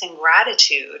minutes in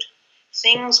gratitude,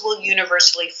 things will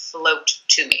universally float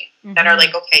to me that are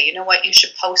like, okay, you know what? You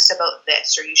should post about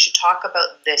this, or you should talk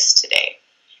about this today.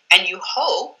 And you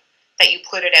hope that you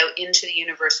put it out into the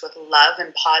universe with love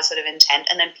and positive intent,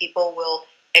 and then people will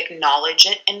acknowledge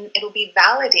it, and it'll be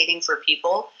validating for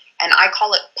people. And I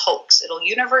call it pokes. It'll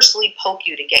universally poke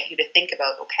you to get you to think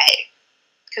about, okay,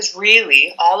 because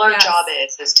really all our job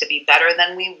is to be better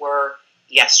than we were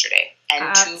yesterday,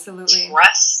 and to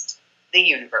trust the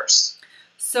universe.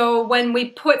 So when we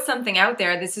put something out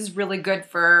there, this is really good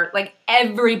for like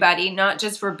everybody, not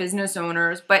just for business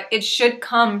owners, but it should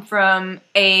come from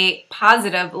a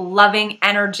positive, loving,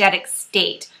 energetic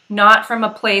state, not from a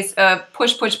place of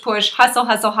push, push, push, hustle,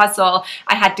 hustle, hustle.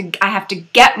 I have to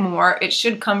get more. It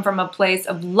should come from a place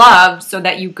of love so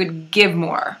that you could give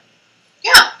more.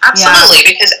 Yeah, absolutely.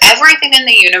 Yeah. Because everything in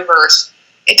the universe,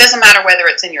 it doesn't matter whether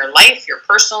it's in your life, your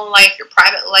personal life, your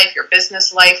private life, your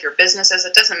businesses,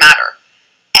 it doesn't matter.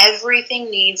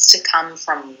 Everything needs to come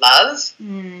from love,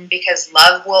 because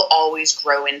love will always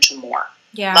grow into more.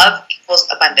 Yeah. Love equals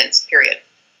abundance, period.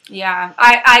 Yeah,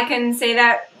 I can say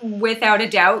that without a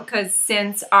doubt, because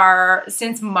since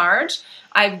March,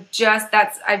 I've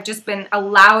just been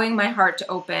allowing my heart to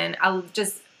open. I'll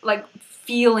just like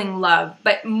feeling love,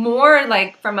 but more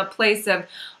like from a place of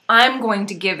I'm going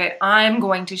to give it, I'm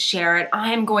going to share it,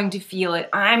 I'm going to feel it,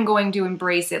 I'm going to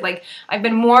embrace it. Like I've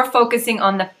been more focusing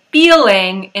on the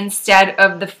feeling instead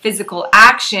of the physical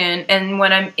action, and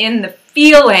when I'm in the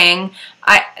feeling,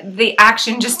 the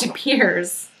action just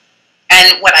appears.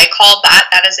 And what I call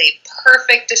that is a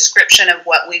perfect description of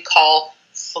what we call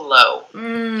flow.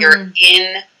 You're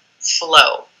in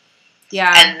flow.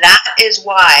 Yeah. And that is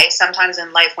why sometimes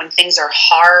in life when things are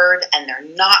hard and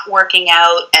they're not working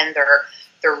out and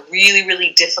they're really, really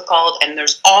difficult and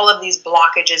there's all of these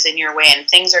blockages in your way and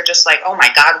things are just like, oh my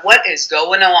God, what is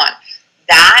going on?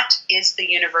 That is the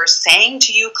universe saying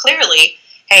to you clearly,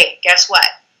 hey, guess what?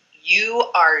 You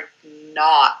are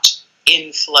not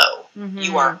in flow.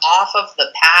 You are off of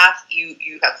the path.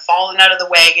 You have fallen out of the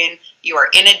wagon. You are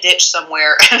in a ditch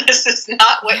somewhere, and this is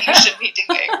not what you should be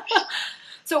doing.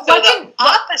 So the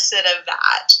opposite of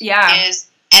that is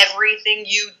everything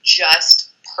you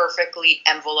just perfectly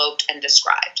enveloped and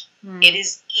described. It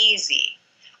is easy.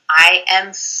 I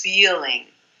am feeling.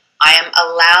 I am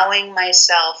allowing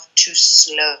myself to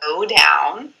slow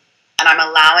down, and I'm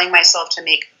allowing myself to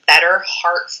make better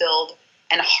heart-filled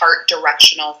and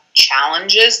heart-directional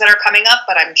challenges that are coming up,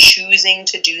 but I'm choosing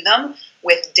to do them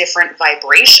with different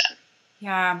vibration.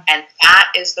 Yeah. And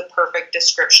that is the perfect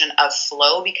description of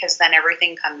flow, because then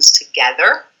everything comes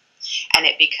together and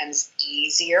it becomes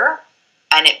easier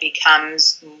and it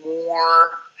becomes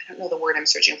more, I don't know the word I'm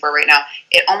searching for right now.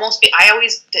 I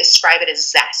always describe it as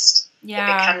zest. Yeah.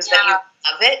 It becomes that you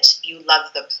love it, you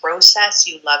love the process,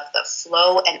 you love the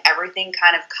flow, and everything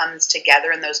kind of comes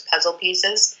together in those puzzle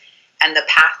pieces, and the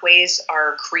pathways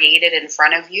are created in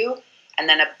front of you, and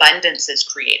then abundance is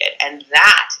created, and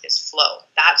that is flow.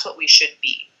 That's what we should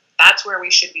be. That's where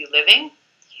we should be living.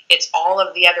 It's all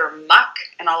of the other muck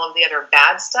and all of the other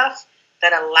bad stuff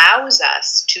that allows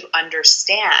us to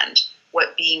understand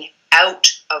what being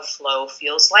out of flow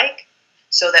feels like,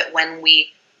 so that when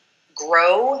we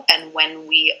grow and when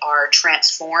we are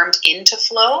transformed into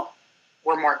flow,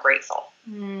 we're more grateful.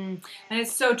 And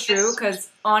it's so true, because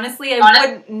honestly, I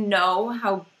wouldn't know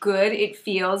how good it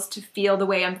feels to feel the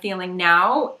way I'm feeling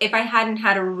now if I hadn't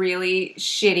had a really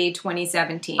shitty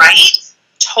 2017. Right?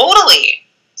 Totally.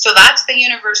 So that's the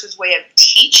universe's way of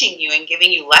teaching you and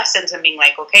giving you lessons and being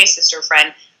like, okay, sister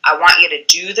friend, I want you to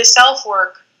do the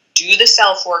self-work. Do the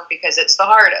self-work because it's the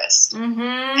hardest. And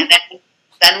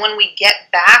then when we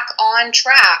get back on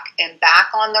track and back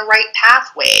on the right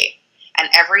pathway, and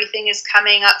everything is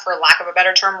coming up, for lack of a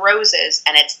better term, roses,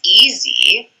 and it's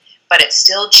easy, but it's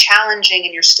still challenging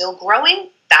and you're still growing,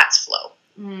 that's flow.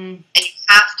 And you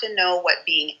have to know what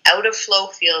being out of flow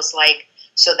feels like,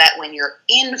 so that when you're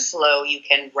in flow, you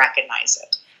can recognize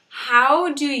it.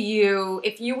 How do you,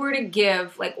 if you were to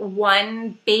give like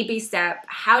one baby step,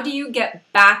 how do you get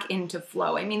back into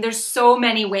flow? I mean, there's so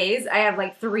many ways. I have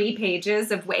like 3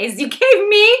 pages of ways you gave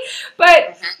me,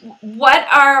 but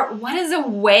what is a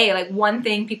way, like one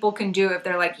thing people can do if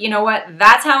they're like, you know what,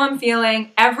 that's how I'm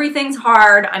feeling. Everything's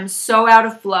hard. I'm so out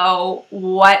of flow.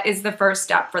 What is the first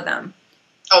step for them?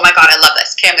 Oh my God, I love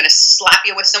this. Okay, I'm going to slap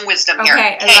you with some wisdom here.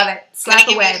 Okay, I love it. Slap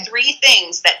away. I'm going to give you 3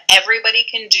 things that everybody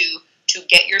can do to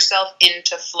get yourself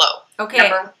into flow. Okay.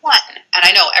 Number 1, and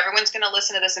I know everyone's going to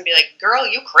listen to this and be like, girl,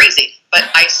 you crazy. But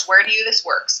I swear to you, this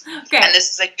works. Okay. And this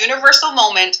is a universal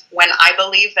moment when I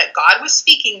believe that God was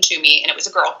speaking to me, and it was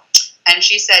a girl. And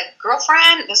she said,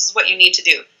 girlfriend, this is what you need to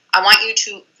do. I want you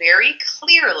to very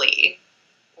clearly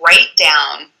write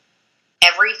down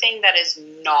everything that is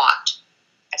not,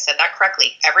 I said that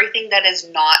correctly, everything that is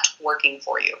not working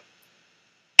for you.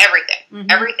 Everything.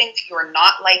 Mm-hmm. Everything that you are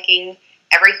not liking,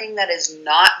 everything that is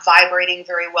not vibrating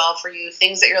very well for you,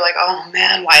 things that you're like, oh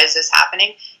man, why is this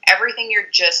happening? Everything you're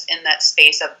just in that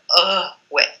space of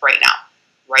with right now.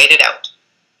 Write it out.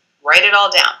 Write it all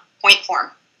down. Point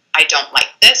form. I don't like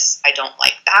this. I don't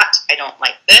like that. I don't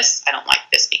like this. I don't like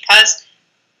this because.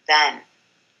 Then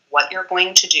what you're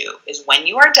going to do is when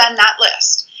you are done that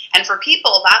list, and for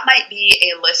people, that might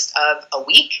be a list of a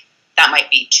week. That might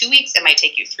be 2 weeks. It might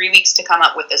take you 3 weeks to come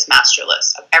up with this master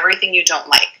list of everything you don't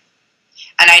like.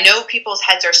 And I know people's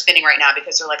heads are spinning right now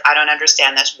because they're like, I don't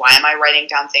understand this. Why am I writing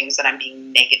down things that I'm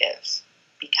being negative?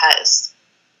 Because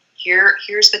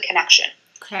here's the connection.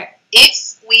 Okay.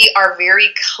 If we are very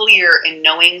clear in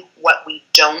knowing what we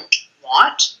don't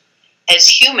want, as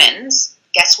humans,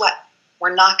 guess what?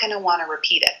 We're not going to want to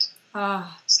repeat it.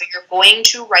 Oh. So you're going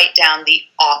to write down the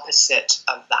opposite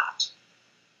of that.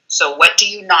 So what do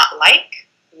you not like?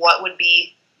 What would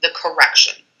be the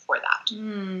correction for that?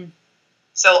 Mm.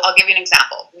 So I'll give you an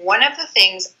example. One of the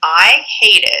things I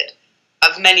hated,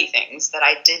 of many things that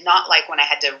I did not like when I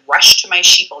had to rush to my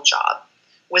sheeple job,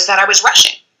 was that I was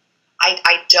rushing.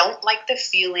 I don't like the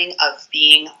feeling of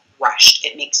being rushed.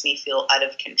 It makes me feel out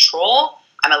of control.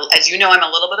 As you know, I'm a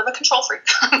little bit of a control freak.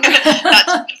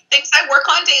 That's things I work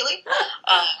on daily.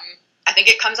 I think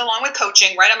it comes along with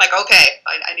coaching, right? I'm like, okay,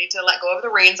 I need to let go of the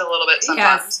reins a little bit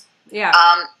sometimes. Yes. Yeah.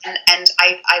 And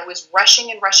I was rushing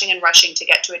to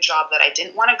get to a job that I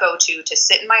didn't want to go to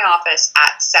sit in my office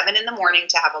at 7 in the morning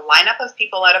to have a lineup of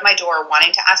people out of my door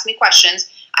wanting to ask me questions.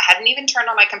 I hadn't even turned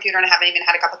on my computer and I haven't even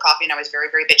had a cup of coffee and I was very,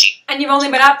 very bitchy. And you've only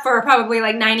been up for probably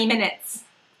like 90 minutes.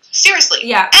 Seriously.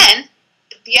 Yeah. And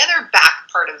the other back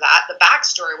part of that, the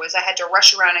backstory was I had to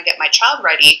rush around and get my child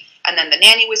ready, and then the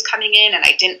nanny was coming in, and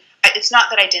it's not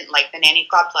that I didn't like the nanny,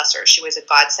 God bless her, she was a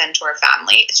godsend to our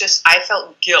family. It's just I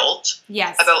felt guilt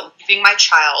about leaving my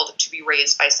child to be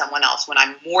raised by someone else when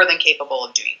I'm more than capable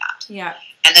of doing that. Yeah.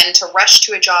 And then to rush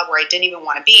to a job where I didn't even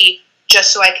want to be,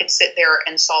 just so I could sit there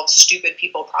and solve stupid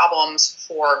people problems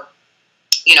for,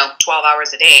 12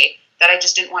 hours a day, that I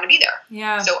just didn't want to be there.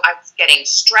 Yeah. So I was getting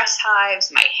stress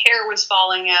hives, my hair was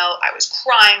falling out, I was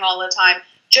crying all the time,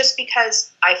 just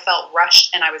because I felt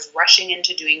rushed and I was rushing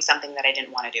into doing something that I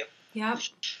didn't want to do. Yep.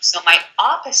 So my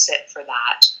opposite for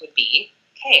that would be,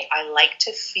 okay, I like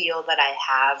to feel that I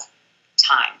have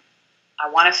time. I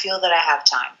want to feel that I have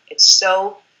time. It's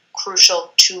so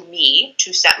crucial to me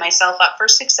to set myself up for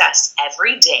success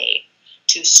every day,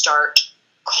 to start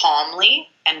calmly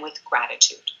and with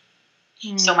gratitude.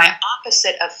 So my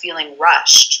opposite of feeling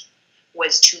rushed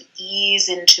was to ease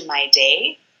into my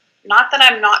day. Not that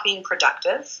I'm not being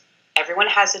productive. Everyone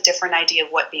has a different idea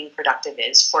of what being productive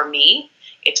is. For me,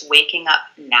 it's waking up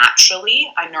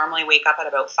naturally. I normally wake up at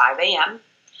about 5 a.m.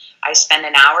 I spend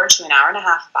an hour to an hour and a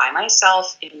half by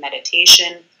myself in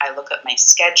meditation. I look at my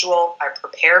schedule. I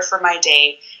prepare for my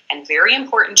day. And very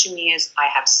important to me is I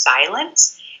have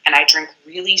silence and I drink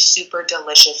really super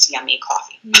delicious, yummy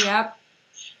coffee. Yep.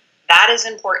 That is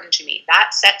important to me.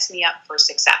 That sets me up for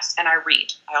success. And I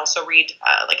read. I also read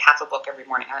like half a book every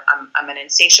morning. I'm an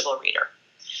insatiable reader.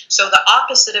 So the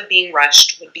opposite of being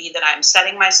rushed would be that I'm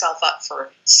setting myself up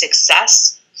for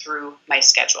success through my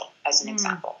schedule, as an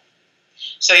example.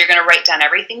 So you're going to write down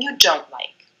everything you don't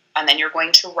like, and then you're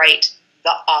going to write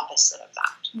the opposite of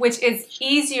that. Which is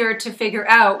easier to figure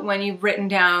out when you've written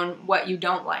down what you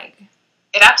don't like.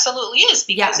 It absolutely is,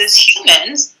 because as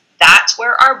humans, that's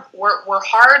where we're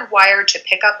hardwired to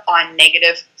pick up on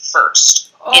negative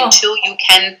first until you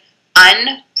can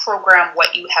unprogram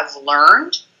what you have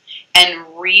learned and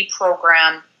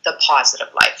reprogram the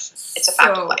positive life. It's a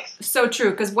fact of life. So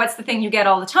true, because what's the thing you get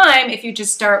all the time? If you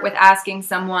just start with asking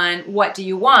someone, what do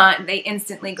you want? They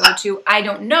instantly go to, I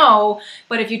don't know.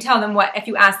 But if you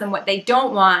ask them what they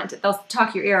don't want, they'll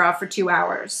talk your ear off for 2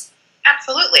 hours.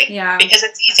 Absolutely. Yeah. Because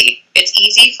it's easy. It's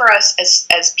easy for us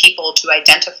as people to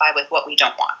identify with what we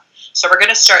don't want. So we're going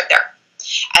to start there.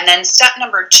 And then step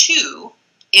number 2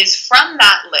 is from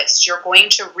that list, you're going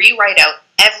to rewrite out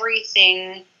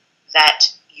everything that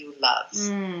you love.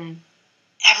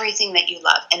 Everything that you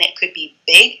love. And it could be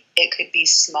big, it could be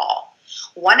small.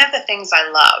 One of the things I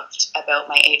loved about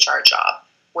my HR job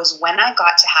was when I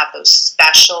got to have those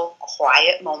special,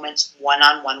 quiet moments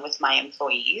one-on-one with my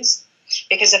employees.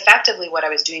 Because effectively what I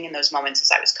was doing in those moments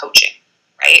is I was coaching,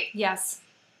 right? Yes.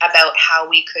 About how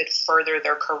we could further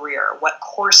their career. What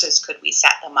courses could we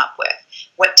set them up with?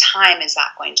 What time is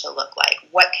that going to look like?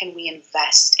 What can we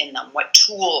invest in them? What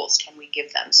tools can we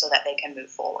give them so that they can move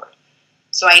forward?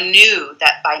 So I knew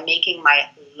that by making my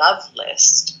love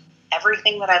list,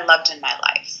 everything that I loved in my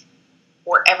life,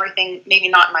 or everything, maybe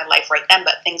not in my life right then,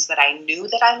 but things that I knew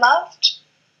that I loved,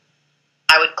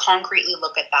 I would concretely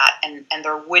look at that and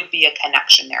there would be a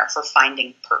connection there for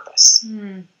finding purpose.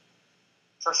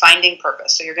 For finding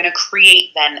purpose. So you're going to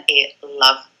create then a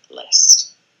love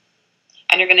list.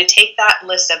 And you're going to take that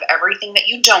list of everything that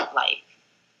you don't like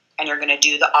and you're going to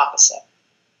do the opposite.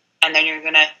 And then you're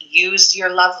going to use your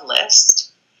love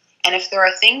list. And if there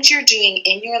are things you're doing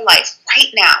in your life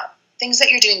right now, things that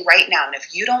you're doing right now, and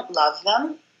if you don't love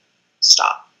them,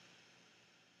 stop.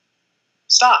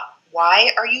 Stop.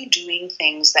 Why are you doing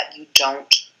things that you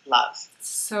don't love?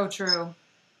 So true.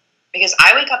 Because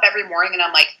I wake up every morning and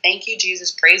I'm like, thank you,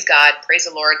 Jesus, praise God, praise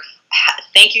the Lord.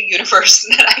 Thank you, universe,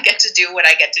 that I get to do what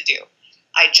I get to do.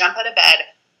 I jump out of bed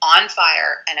on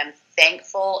fire and I'm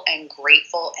thankful and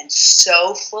grateful and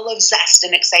so full of zest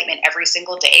and excitement every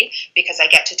single day because I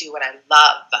get to do what I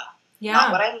love. Yeah.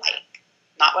 Not what I like.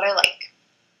 Not what I like.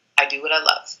 I do what I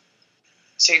love.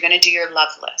 So you're going to do your love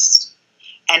list.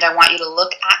 And I want you to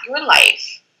look at your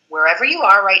life, wherever you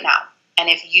are right now. And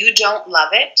if you don't love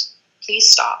it, please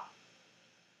stop.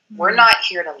 We're not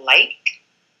here to like.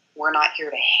 We're not here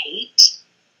to hate.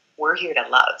 We're here to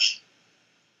love.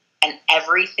 And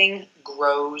everything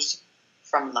grows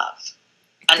from love.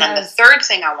 And then the third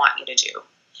thing I want you to do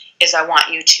is I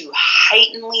want you to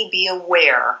heightenedly be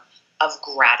aware of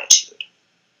gratitude.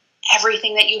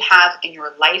 Everything that you have in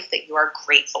your life that you are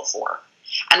grateful for.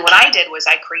 And what I did was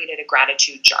I created a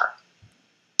gratitude jar.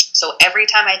 So every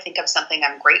time I think of something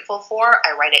I'm grateful for,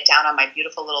 I write it down on my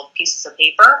beautiful little pieces of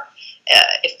paper.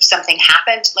 If something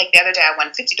happened, like the other day I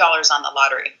won $50 on the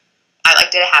lottery. I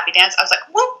did a happy dance. I was like,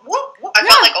 whoop, whoop, whoop. I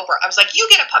felt like Oprah. I was like, you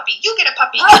get a puppy, you get a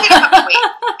puppy, you get a puppy.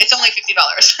 Wait, it's only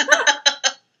 $50.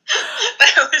 But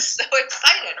I was so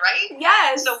excited, right?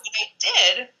 Yes. So what I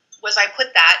did was I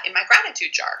put that in my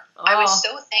gratitude jar. I was so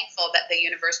thankful that the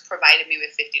universe provided me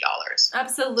with $50.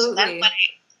 Absolutely. So then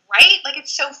right? Like,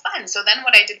 it's so fun. So then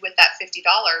what I did with that $50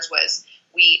 was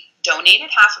we donated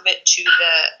half of it to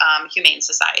the Humane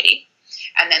Society.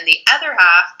 And then the other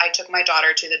half, I took my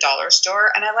daughter to the dollar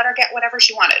store and I let her get whatever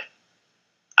she wanted.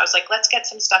 I was like, let's get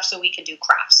some stuff so we can do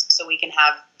crafts, so we can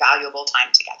have valuable time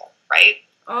together, right?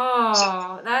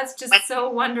 Oh, that's just so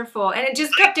wonderful. And it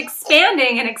just kept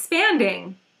expanding and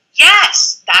expanding.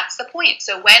 Yes, that's the point.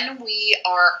 So when we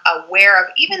are aware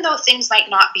of, even though things might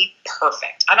not be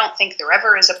perfect, I don't think there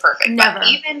ever is a perfect, Never. But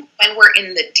even when we're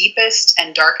in the deepest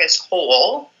and darkest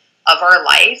hole of our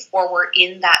life, or we're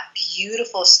in that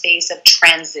beautiful space of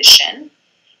transition,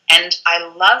 and I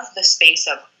love the space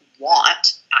of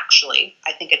want, actually.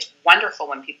 I think it's wonderful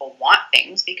when people want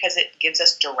things because it gives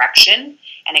us direction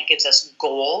and it gives us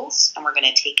goals and we're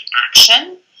going to take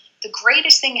action. The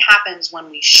greatest thing happens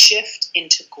when we shift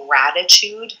into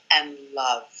gratitude and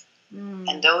love.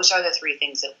 And those are the three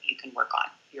things that you can work on.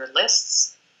 Your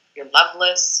lists, your love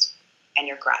list, and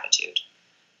your gratitude.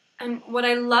 And what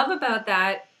I love about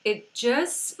that, it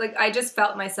just, I just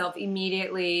felt myself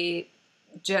immediately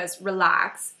just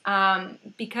relax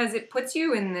because it puts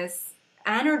you in this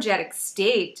energetic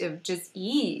state of just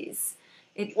ease.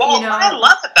 What I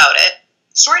love about it,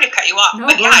 sorry to cut you off,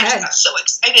 but I just got so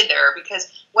excited there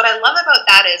because what I love about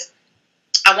that is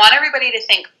I want everybody to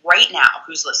think right now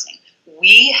who's listening.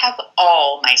 We have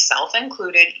all, myself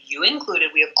included, you included,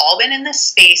 we have all been in this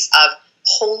space of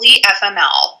holy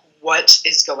FML. What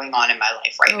is going on in my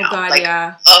life right now? God,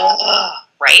 yeah.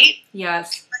 Right?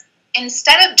 Yes.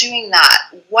 Instead of doing that,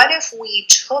 what if we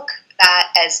took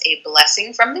that as a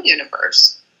blessing from the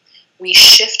universe? We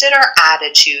shifted our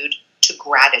attitude to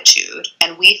gratitude,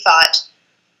 and we thought,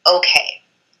 okay,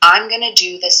 I'm going to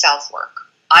do the self-work.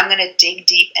 I'm going to dig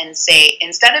deep and say,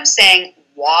 instead of saying,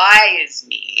 why is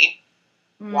me?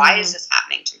 Why is this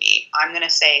happening to me? I'm going to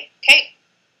say, okay,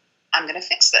 I'm going to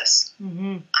fix this. I'm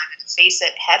going to face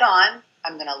it head on.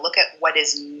 I'm going to look at what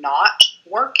is not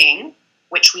working,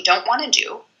 which we don't want to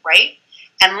do, right?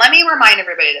 And let me remind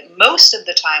everybody that most of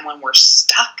the time when we're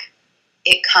stuck,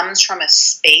 it comes from a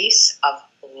space of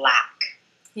lack.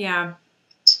 Yeah.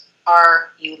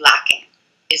 Are you lacking?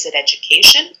 Is it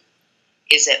education?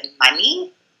 Is it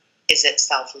money? Is it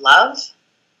self-love?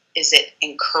 Is it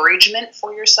encouragement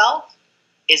for yourself?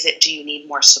 Is it, do you need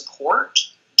more support?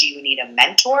 Do you need a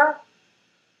mentor?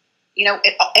 You know,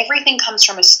 everything comes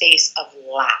from a space of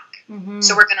lack. Mm-hmm.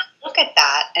 So we're going to look at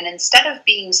that, and instead of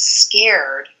being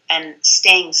scared and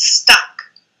staying stuck,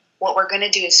 what we're going to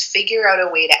do is figure out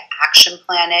a way to action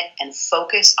plan it and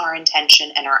focus our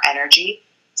intention and our energy,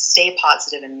 stay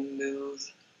positive, and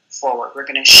move forward. We're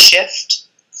going to shift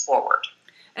forward.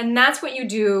 And that's what you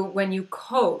do when you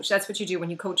coach. That's what you do when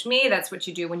you coach me. That's what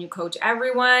you do when you coach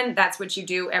everyone. That's what you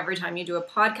do every time you do a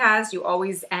podcast. You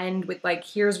always end with like,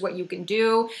 here's what you can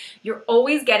do. You're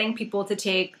always getting people to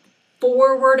take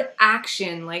forward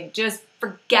action. Like, just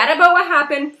forget about what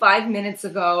happened 5 minutes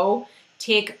ago.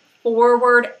 Take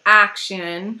forward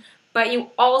action. But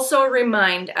you also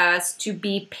remind us to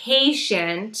be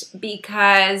patient,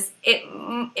 because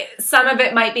some of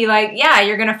it might be like, yeah,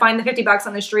 you're going to find the $50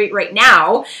 on the street right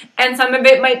now. And some of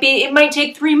it might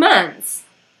take 3 months.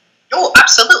 Oh,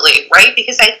 absolutely. Right.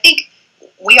 Because I think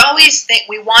we always think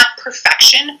we want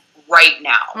perfection right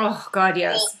now. Oh God,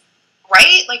 yes. Well,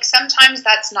 right. Like sometimes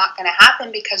that's not going to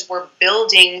happen because we're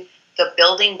building the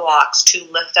building blocks to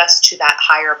lift us to that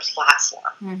higher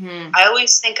platform. Mm-hmm. I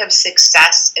always think of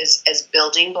success as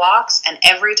building blocks, and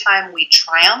every time we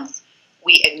triumph,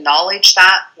 we acknowledge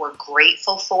that, we're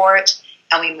grateful for it,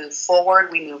 and we move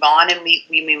forward, we move on, and we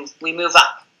move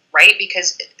up, right?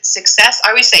 Because success, I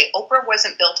always say, Oprah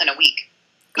wasn't built in a week.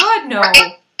 God, no.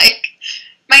 Right? Like,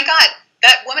 my God,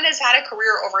 that woman has had a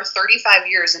career over 35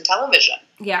 years in television.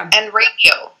 Yeah. And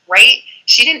radio, right?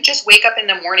 She didn't just wake up in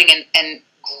the morning and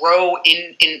grow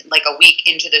in like a week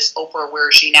into this Oprah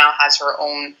where she now has her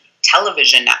own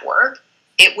television network.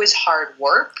 It was hard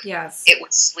work. Yes. It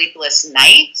was sleepless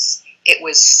nights. It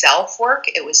was self-work.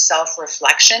 It was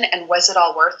self-reflection. And was it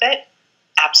all worth it?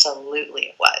 Absolutely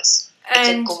it was.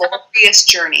 And it's a glorious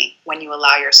journey when you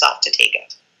allow yourself to take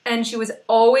it. And she was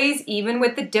always, even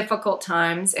with the difficult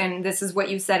times, and this is what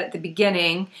you said at the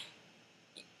beginning,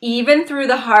 even through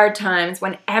the hard times,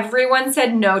 when everyone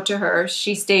said no to her,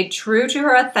 she stayed true to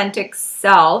her authentic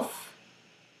self.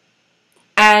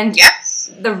 And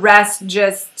yes, the rest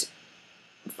just,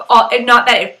 not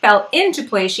that it fell into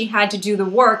place, she had to do the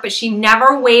work, but she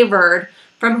never wavered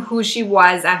from who she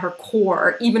was at her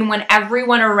core, even when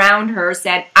everyone around her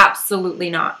said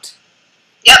absolutely not.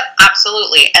 Yep,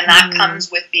 absolutely. And that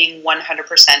comes with being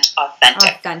 100%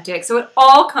 authentic. Authentic. So it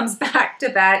all comes back to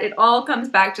that. It all comes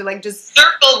back to like just...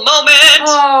 circle moment.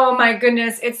 Oh my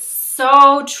goodness. It's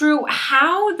so true.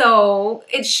 How though?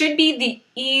 It should be the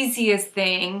easiest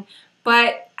thing,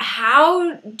 but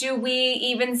how do we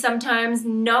even sometimes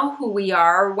know who we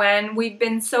are when we've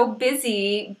been so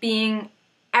busy being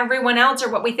everyone else or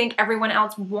what we think everyone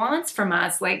else wants from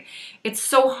us? Like, it's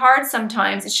so hard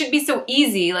sometimes. It should be so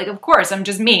easy. Like, of course, I'm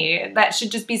just me. That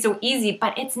should just be so easy,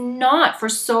 but it's not for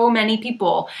so many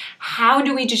people. How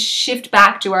do we just shift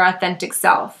back to our authentic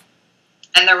self?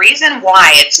 And the reason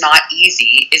why it's not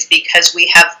easy is because we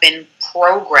have been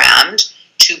programmed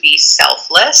to be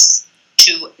selfless,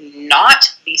 to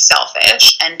not be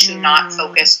selfish, and to not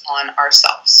focus on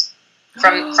ourselves.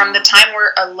 From the time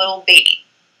we're a little baby,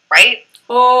 right?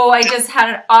 Oh, I just had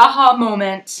an aha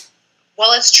moment.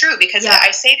 Well, it's true because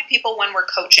I say to people when we're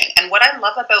coaching, and what I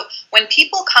love about when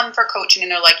people come for coaching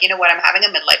and they're like, you know what, I'm having a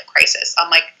midlife crisis. I'm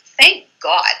like, thank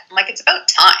God. I'm like, it's about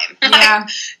time. Yeah. Like,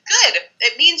 good.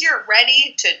 It means you're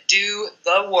ready to do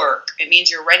the work. It means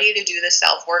you're ready to do the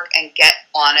self-work and get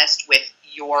honest with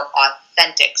your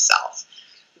authentic self.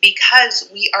 Because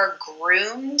we are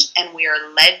groomed and we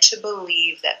are led to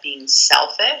believe that being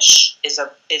selfish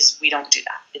is we don't do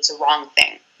that. It's a wrong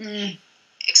thing.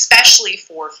 Especially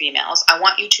for females. I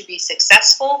want you to be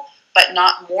successful, but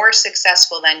not more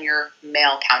successful than your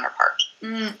male counterpart.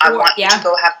 I want you to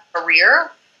go have a career,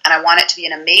 and I want it to be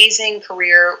an amazing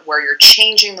career where you're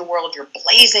changing the world, you're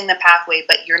blazing the pathway,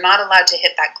 but you're not allowed to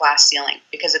hit that glass ceiling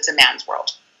because it's a man's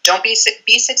world. Don't be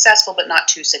successful, but not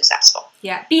too successful.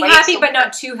 Yeah, be happy, but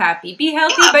not too happy. Be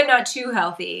healthy, but not too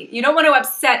healthy. You don't want to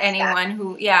upset anyone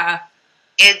who,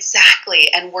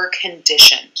 Exactly, and we're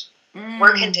conditioned.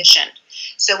 We're conditioned.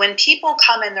 So when people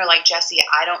come in, they're like, Jessie,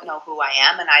 I don't know who I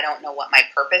am, and I don't know what my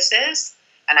purpose is.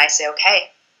 And I say,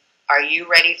 okay, are you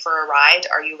ready for a ride?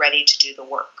 Are you ready to do the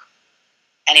work?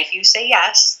 And if you say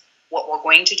yes, what we're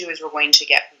going to do is we're going to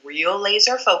get real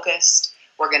laser focused.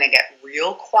 We're going to get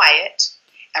real quiet.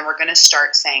 And we're going to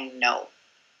start saying no.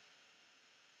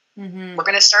 We're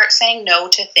going to start saying no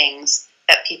to things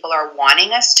that people are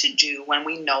wanting us to do when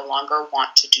we no longer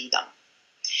want to do them.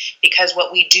 Because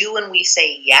what we do when we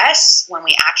say yes, when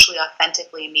we actually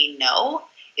authentically mean no,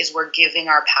 is we're giving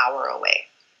our power away.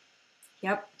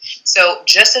 Yep. So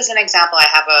just as an example, I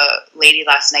have a lady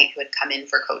last night who had come in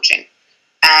for coaching,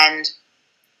 and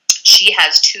she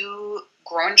has 2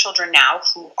 grown children now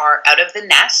who are out of the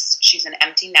nest. She's an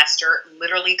empty nester,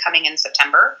 literally coming in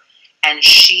September, and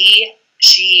she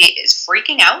is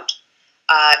freaking out.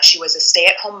 She was a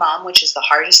stay-at-home mom, which is the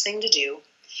hardest thing to do,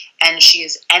 and she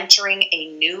is entering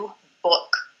a new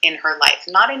book in her life,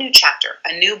 not a new chapter,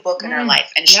 a new book in her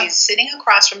life, and she's sitting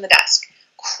across from the desk,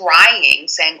 crying,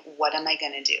 saying, what am I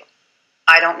going to do?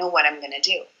 I don't know what I'm going to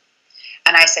do.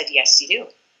 And I said, yes, you do.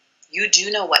 You do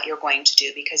know what you're going to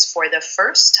do, because for the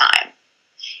first time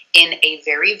in a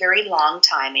very, very long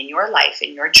time in your life,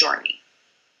 in your journey,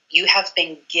 you have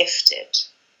been gifted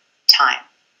time.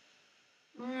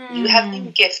 You have been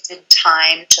gifted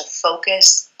time to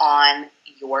focus on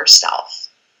yourself.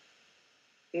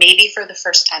 Maybe for the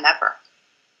first time ever.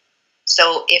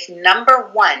 So if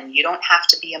number 1, you don't have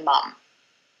to be a mom.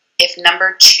 If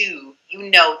number 2,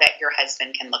 you know that your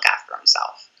husband can look after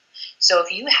himself. So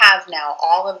if you have now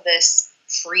all of this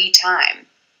free time,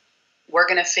 we're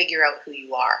going to figure out who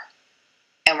you are.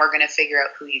 And we're going to figure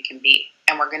out who you can be.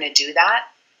 And we're going to do that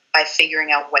by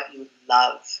figuring out what you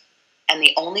love. And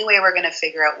the only way we're going to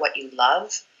figure out what you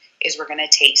love is we're going to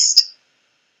taste.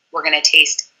 We're going to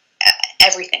taste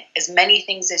everything, as many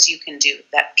things as you can do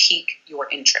that pique your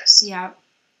interest. Yeah.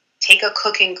 Take a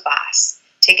cooking class,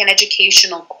 take an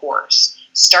educational course,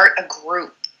 start a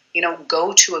group,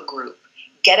 go to a group,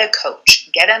 get a coach,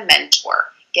 get a mentor,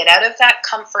 get out of that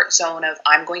comfort zone of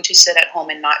I'm going to sit at home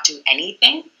and not do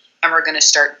anything, and we're going to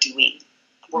start doing.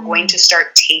 We're going to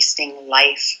start tasting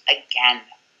life again.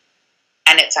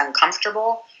 And it's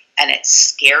uncomfortable and it's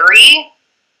scary,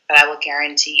 but I will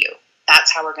guarantee you,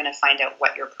 that's how we're going to find out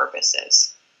what your purpose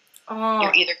is. Oh.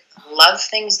 You're either going to love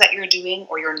things that you're doing,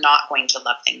 or you're not going to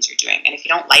love things you're doing. And if you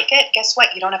don't like it, guess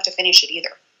what? You don't have to finish it either.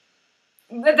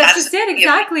 But that's just it,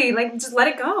 exactly. Like, just let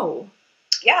it go.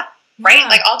 Yeah, right?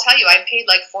 Like, I'll tell you, I paid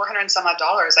like $400 and some odd.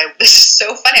 This is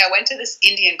so funny. I went to this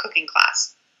Indian cooking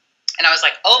class. And I was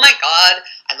like, oh my God,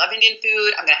 I love Indian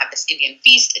food. I'm going to have this Indian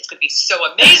feast. It's going to be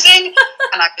so amazing.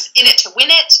 And I was in it to win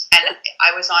it. And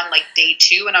I was on like day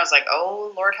 2. And I was like,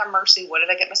 oh, Lord have mercy. What did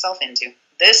I get myself into?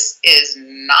 This is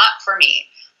not for me.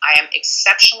 I am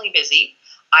exceptionally busy.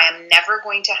 I am never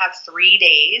going to have 3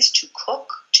 days to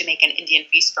cook, to make an Indian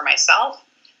feast for myself.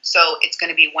 So it's going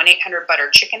to be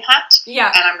 1-800 Chicken Hut.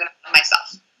 Yeah. And I'm going to have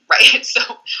myself. Right? So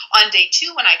on day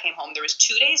 2, when I came home, there was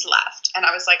 2 days left. And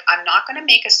I was like, I'm not going to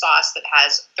make a sauce that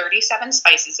has 37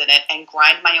 spices in it and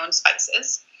grind my own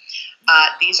spices.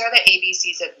 These are the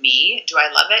ABCs of me. Do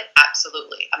I love it?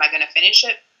 Absolutely. Am I going to finish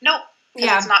it? No,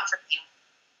 because it's not for me.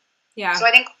 Yeah. So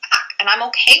I didn't go back. And I'm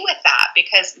okay with that,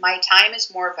 because my time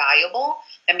is more valuable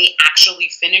than me actually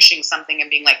finishing something and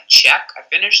being like, check, I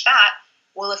finished that.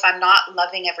 Well, if I'm not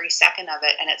loving every second of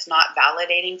it, and it's not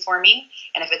validating for me,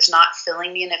 and if it's not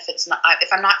filling me, and if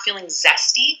I'm not feeling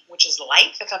zesty, which is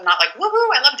life, if I'm not like, woohoo,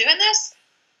 I love doing this,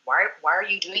 why are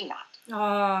you doing that?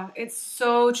 Oh, it's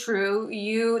so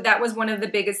true. That was one of the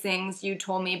biggest things you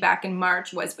told me back in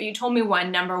March but you told me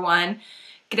number 1,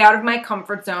 get out of my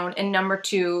comfort zone, and number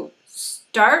 2,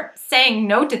 start saying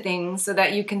no to things so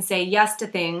that you can say yes to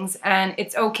things, and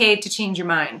it's okay to change your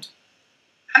mind.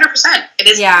 100%. It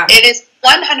is. Yeah. It is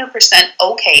 100%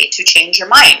 okay to change your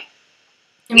mind.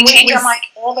 We change our mind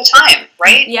all the time,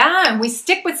 right? Yeah, and we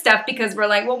stick with stuff because we're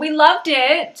like, well, we loved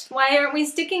it. Why aren't we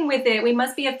sticking with it? We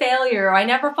must be a failure. I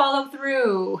never follow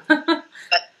through.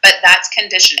 but that's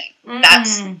conditioning.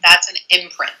 That's an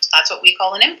imprint. That's what we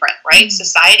call an imprint, right?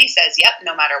 Society says, yep,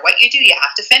 no matter what you do, you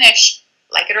have to finish.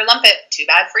 Like it or lump it. Too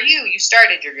bad for you. You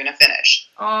started, you're going to finish.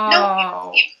 Oh.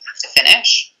 No, you have to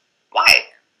finish. Why?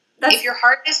 If your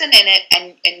heart isn't in it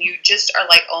and you just are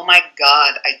like, oh my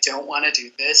God, I don't want to do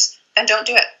this, then don't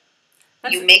do it.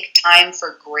 You make time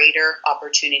for greater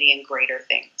opportunity and greater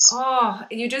things. Oh,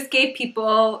 you just gave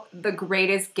people the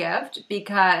greatest gift,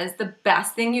 because the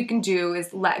best thing you can do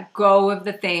is let go of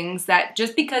the things that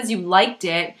just because you liked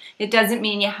it, it doesn't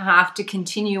mean you have to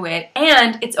continue it.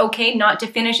 And it's okay not to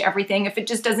finish everything if it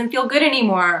just doesn't feel good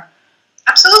anymore.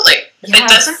 Absolutely. If it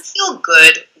doesn't feel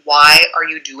good, why are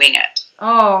you doing it?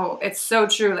 Oh, it's so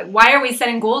true. Like, why are we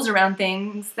setting goals around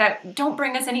things that don't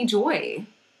bring us any joy?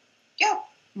 Yeah.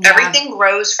 Everything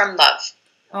grows from love.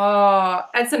 Oh,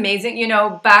 that's amazing. You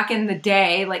know, back in the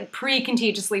day, like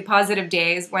pre-Contagiously Positive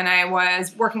days, when I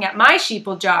was working at my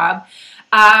sheeple job,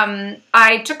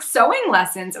 I took sewing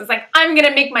lessons. I was like, I'm going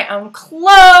to make my own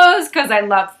clothes because I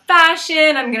love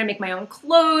fashion. I'm going to make my own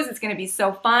clothes. It's going to be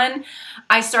so fun.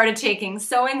 I started taking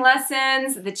sewing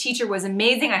lessons. The teacher was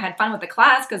amazing. I had fun with the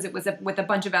class because it was with a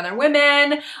bunch of other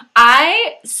women.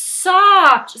 I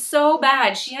sucked so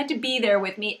bad. She had to be there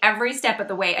with me every step of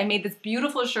the way. I made this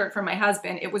beautiful shirt for my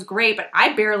husband. It was great, but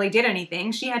I barely did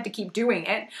anything. She had to keep doing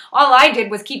it. All I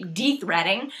did was keep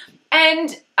de-threading.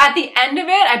 And at the end of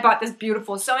it, I bought this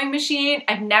beautiful sewing machine.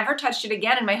 I've never touched it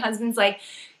again. And my husband's like,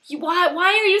 why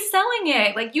are you selling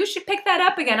it? Like, you should pick that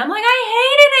up again. I'm like,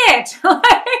 I hated it.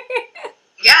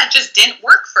 Yeah, it just didn't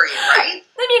work for you, right?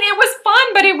 I mean, it was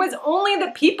fun, but it was only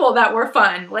the people that were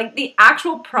fun. Like, the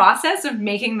actual process of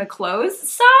making the clothes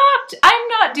sucked. I'm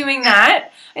not doing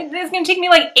that. It's going to take me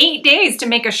like 8 days to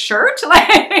make a shirt.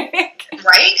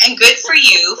 Right? And good for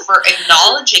you for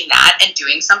acknowledging that and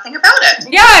doing something about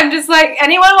it. Yeah, I'm just like,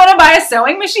 anyone want to buy a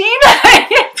sewing machine?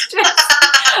 It's just,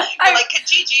 You're like,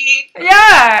 Kijiji.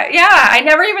 Yeah. I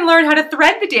never even learned how to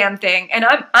thread the damn thing. And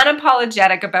I'm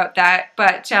unapologetic about that.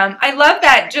 But I love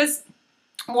that. Just,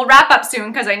 we'll wrap up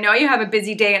soon because I know you have a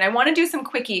busy day and I want to do some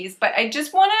quickies. But I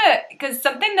just want to, because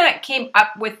something that came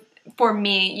up with for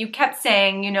me, you kept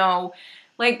saying, you know,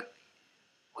 like,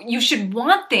 you should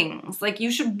want things. Like, you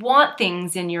should want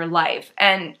things in your life.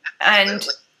 And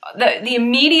the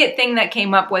immediate thing that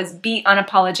came up was be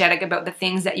unapologetic about the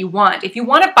things that you want. If you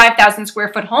want a 5,000 square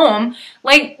foot home,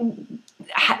 like,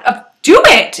 do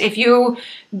it. If you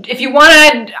want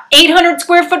an 800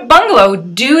 square foot bungalow,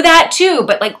 do that too.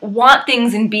 But like, want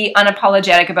things and be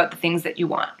unapologetic about the things that you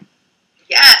want.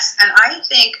 Yes. And I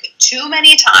think too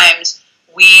many times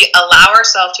we allow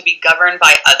ourselves to be governed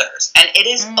by others. And it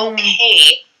is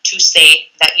okay to say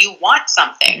that you want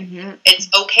something. Mm-hmm. It's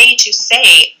okay to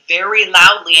say very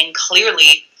loudly and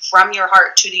clearly from your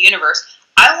heart to the universe,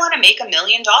 I want to make $1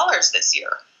 million this year.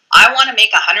 I want to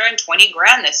make 120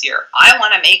 grand this year. I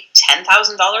want to make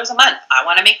 $10,000 a month. I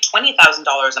want to make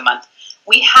 $20,000 a month.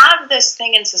 We have this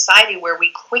thing in society where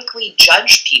we quickly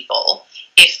judge people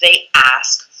if they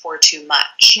ask for too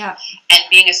much. Yeah. And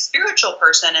being a spiritual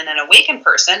person and an awakened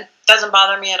person doesn't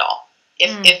bother me at all.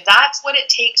 If that's what it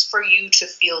takes for you to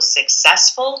feel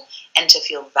successful and to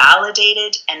feel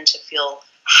validated and to feel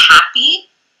happy,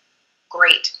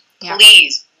 great. Yeah.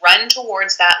 Please run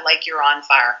towards that like you're on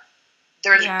fire.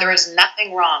 There is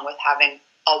nothing wrong with having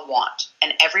a want.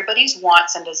 And everybody's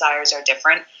wants and desires are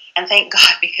different. And thank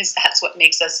God, because that's what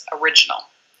makes us original.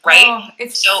 Right? Oh,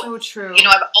 it's so true. You know,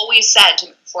 I've always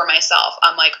said for myself,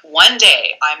 I'm like, one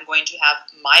day I'm going to have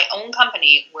my own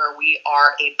company where we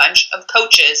are a bunch of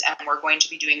coaches and we're going to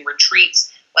be doing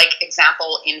retreats, like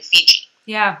example in Fiji.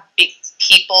 Yeah. Because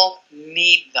people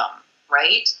need them,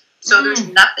 right? So there's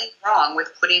nothing wrong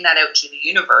with putting that out to the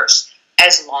universe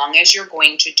as long as you're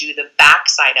going to do the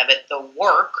backside of it, the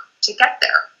work to get there.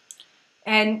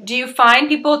 And do you find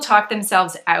people talk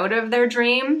themselves out of their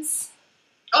dreams?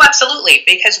 Oh, absolutely,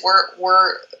 because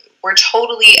we're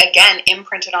totally, again,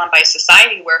 imprinted on by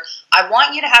society where I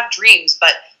want you to have dreams,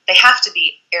 but they have to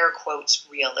be, air quotes,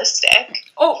 realistic.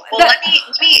 Oh, well, let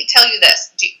me tell you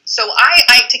this. So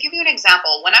I to give you an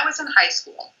example, when I was in high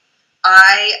school,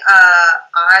 I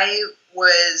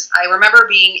remember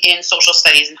being in social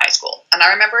studies in high school, and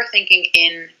I remember thinking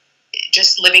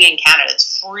just living in Canada,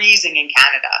 it's freezing in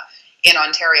Canada, in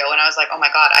Ontario, and I was like, oh my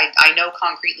God, I know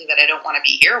concretely that I don't want to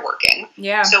be here working.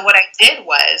 Yeah. So what I did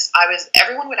was,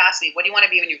 everyone would ask me, what do you want to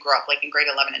be when you grow up, like in grade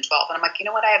 11 and 12? And I'm like, you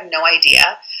know what, I have no idea.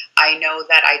 I know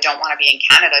that I don't want to be in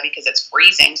Canada because it's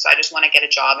freezing, so I just want to get a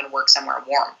job and work somewhere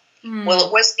warm. Well,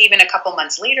 it wasn't even a couple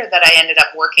months later that I ended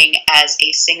up working as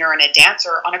a singer and a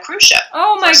dancer on a cruise ship.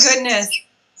 Oh my goodness.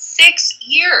 6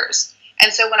 years.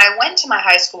 And so when I went to my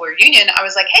high school reunion, I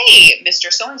was like, hey,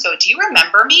 Mr. So-and-so, do you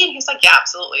remember me? And he's like, yeah,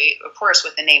 absolutely. Of course,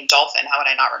 with the name Dolphin, how would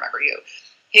I not remember you?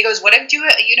 He goes, what did you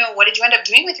end up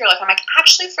doing with your life? I'm like,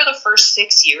 actually, for the first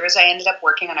 6 years, I ended up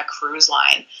working on a cruise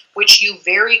line, which you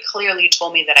very clearly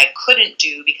told me that I couldn't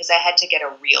do because I had to get a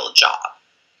real job.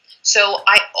 So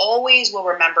I always will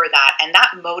remember that. And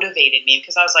that motivated me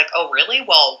because I was like, oh, really?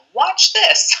 Well, watch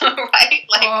this, right?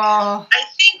 Like, I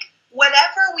think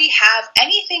whatever we have,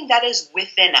 anything that is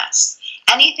within us,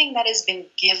 anything that has been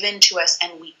given to us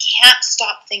and we can't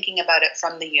stop thinking about it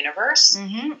from the universe,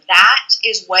 that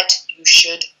is what you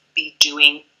should be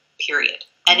doing, period.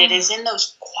 And it is in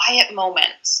those quiet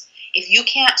moments. If you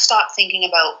can't stop thinking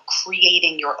about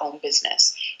creating your own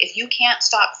business, if you can't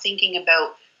stop thinking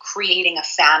about creating a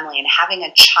family and having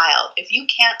a child, if you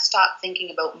can't stop thinking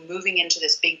about moving into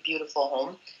this big, beautiful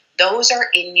home, those are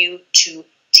in you to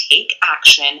take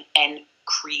action and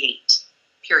create.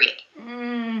 period.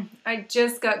 I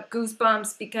just got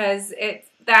goosebumps because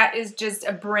that is just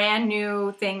a brand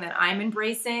new thing that I'm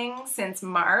embracing since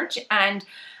March, and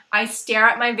I stare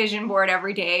at my vision board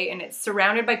every day, and it's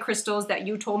surrounded by crystals that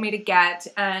you told me to get,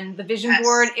 and the vision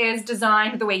board is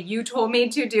designed the way you told me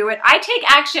to do it. I take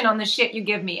action on the shit you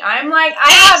give me. I'm like,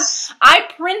 I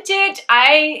print it,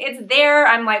 it's there.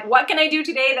 I'm like, what can I do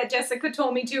today that Jessica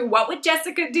told me to? What would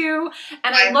Jessica do?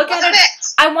 And I look at it.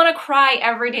 I want to cry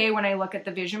every day when I look at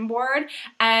the vision board,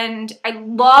 and I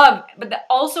love, but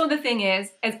also the thing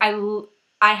is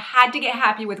I had to get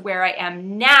happy with where I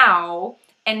am now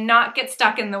and not get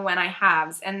stuck in the when I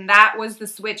haves. And that was the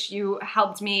switch you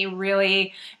helped me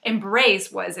really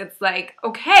embrace. Was it's like,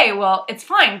 okay, well, it's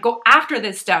fine. Go after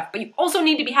this stuff, but you also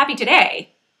need to be happy today.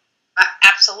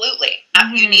 Absolutely.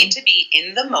 You need to be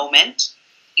in the moment.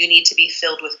 You need to be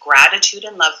filled with gratitude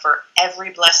and love for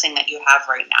every blessing that you have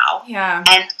right now. Yeah.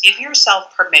 And give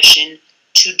yourself permission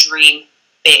to dream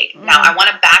big. Now, I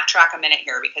want to backtrack a minute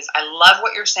here because I love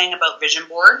what you're saying about vision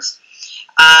boards.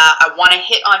 I want to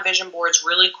hit on vision boards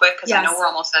really quick because I know we're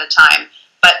almost out of time.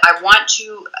 But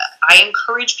I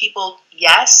encourage people,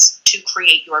 yes, to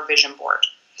create your vision board.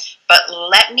 But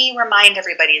let me remind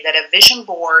everybody that a vision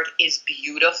board is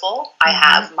beautiful. I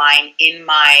have mine in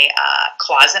my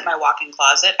closet, my walk-in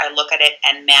closet. I look at it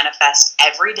and manifest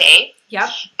every day. Yep.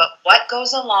 But what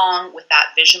goes along with that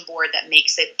vision board that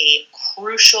makes it a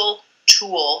crucial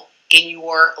tool in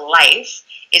your life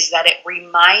is that it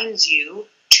reminds you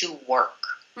to work.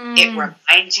 It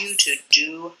reminds you to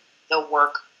do the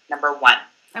work, number one.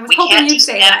 I was hoping you'd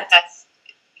say that.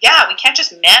 Yeah, we can't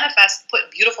just manifest, put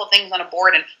beautiful things on a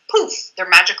board and poof, they're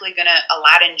magically going to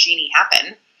Aladdin genie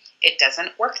happen. It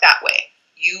doesn't work that way.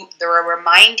 They're a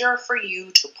reminder for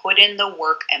you to put in the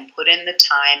work and put in the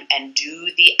time and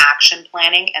do the action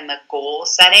planning and the goal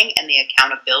setting and the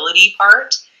accountability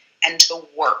part and to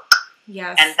work.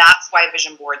 Yes. And that's why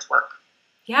vision boards work.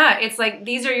 Yeah, it's like,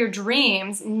 these are your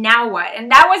dreams, now what?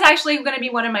 And that was actually going to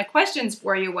be one of my questions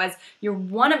for you was, you're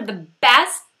one of the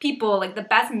best people, like the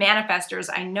best manifestors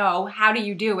I know. How do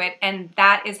you do it? And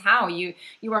that is how you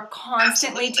are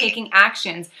constantly taking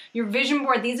actions. Your vision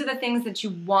board, these are the things that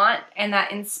you want and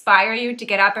that inspire you to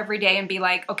get up every day and be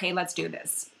like, okay, let's do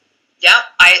this. Yep,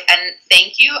 and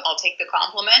thank you. I'll take the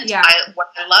compliment. Yeah.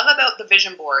 What I love about the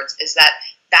vision boards is that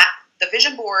the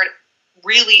vision board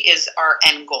really is our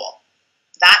end goal.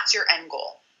 That's your end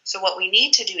goal. So what we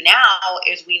need to do now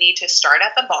is we need to start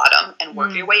at the bottom and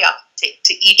work your way up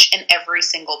to each and every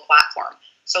single platform.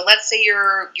 So let's say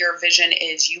your vision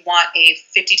is you want a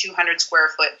 5,200 square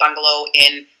foot bungalow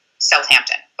in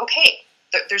Southampton. Okay,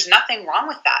 there's nothing wrong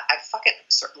with that.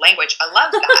 Language. I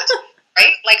love that.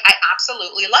 Right? Like, I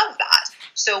absolutely love that.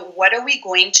 So what are we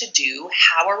going to do?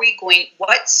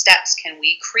 What steps can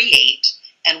we create?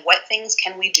 And what things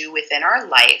can we do within our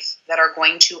life that are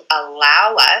going to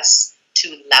allow us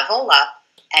to level up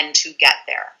and to get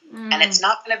there? And it's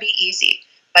not going to be easy.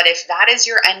 But if that is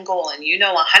your end goal and you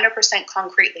know 100%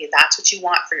 concretely that's what you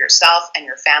want for yourself and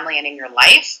your family and in your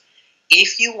life,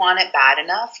 if you want it bad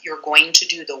enough, you're going to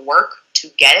do the work to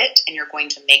get it and you're going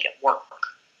to make it work.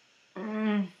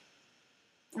 And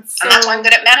that's why I'm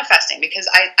good at manifesting, because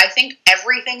I think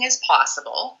everything is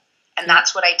possible. And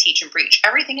that's what I teach and preach.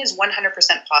 Everything is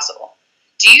 100% possible.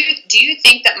 Do you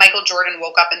think that Michael Jordan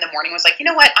woke up in the morning and was like, you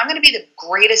know what, I'm going to be the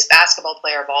greatest basketball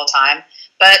player of all time,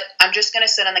 but I'm just going to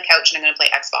sit on the couch and I'm going to play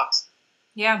Xbox?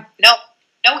 Yeah.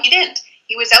 No, he didn't.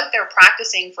 He was out there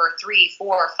practicing for 3,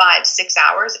 4, 5, 6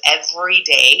 hours every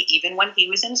day, even when he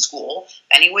was in school.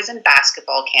 Then he was in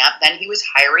basketball camp. Then he was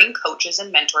hiring coaches and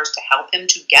mentors to help him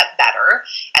to get better.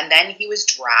 And then he was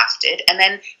drafted. And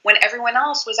then when everyone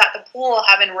else was at the pool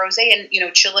having rosé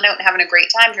and, chilling out and having a great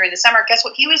time during the summer, guess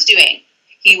what he was doing?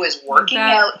 He was working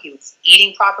out, he was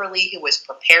eating properly, he was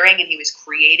preparing, and he was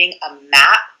creating a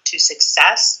map to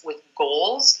success with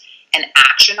goals and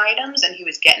action items, and he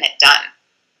was getting it done.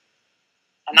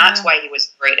 And that's why he was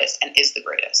the greatest and is the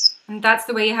greatest. And that's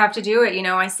the way you have to do it.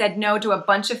 I said no to a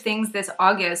bunch of things this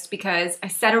August because I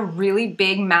set a really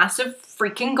big, massive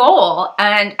freaking goal.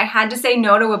 And I had to say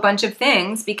no to a bunch of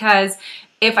things because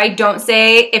if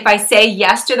I say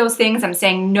yes to those things, I'm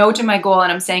saying no to my goal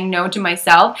and I'm saying no to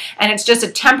myself. And it's just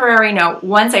a temporary no.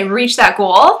 Once I reach that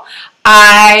goal,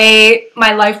 my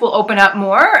life will open up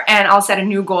more and I'll set a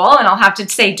new goal and I'll have to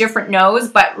say different no's.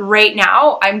 But right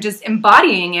now I'm just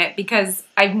embodying it because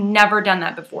I've never done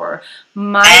that before.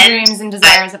 My dreams and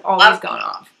desires have always gone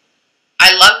off.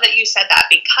 I love that you said that,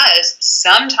 because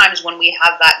sometimes when we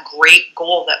have that great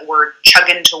goal that we're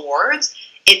chugging towards,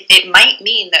 it might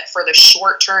mean that for the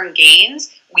short-term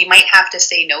gains, we might have to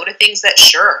say no to things that,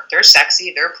 sure, they're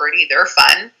sexy, they're pretty, they're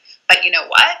fun, But you know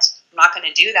what? I'm not going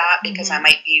to do that because I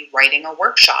might be writing a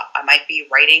workshop. I might be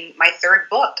writing my third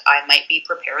book. I might be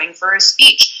preparing for a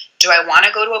speech. Do I want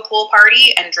to go to a pool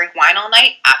party and drink wine all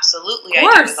night? Absolutely, I do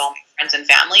with all my friends and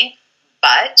family.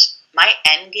 But my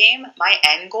end game, my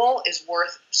end goal is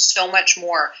worth so much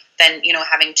more than, you know,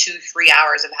 having 2-3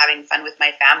 hours of having fun with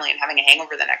my family and having a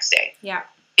hangover the next day. Yeah.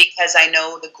 Because I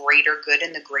know the greater good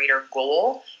and the greater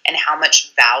goal and how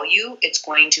much value it's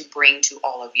going to bring to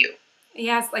all of you.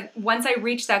 Yes, like once I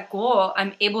reach that goal,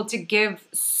 I'm able to give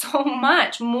so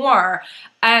much more,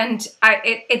 and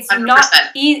it's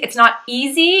 100%. It's not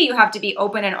easy. You have to be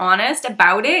open and honest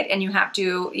about it, and you have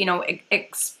to, you know,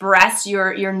 express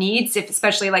your needs.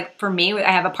 Especially like for me,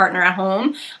 I have a partner at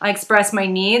home. I express my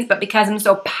needs, but because I'm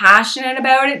so passionate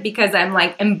about it, because I'm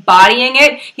like embodying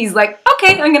it, he's like,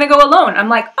 okay, I'm gonna go alone. I'm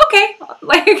like, okay,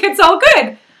 like it's all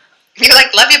good. You're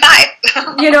like, love you, bye.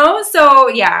 You know, so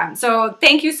yeah. So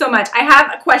thank you so much. I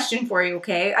have a question for you,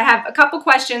 okay? I have a couple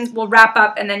questions. We'll wrap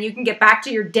up and then you can get back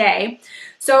to your day.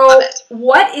 So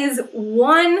what is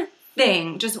one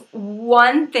thing, just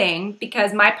one thing,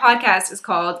 because my podcast is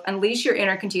called Unleash Your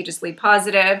Inner Contagiously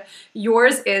Positive.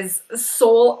 Yours is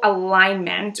Soul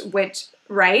Alignment, which,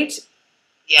 right?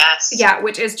 Yes. Yeah,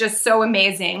 which is just so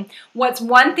amazing. What's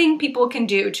one thing people can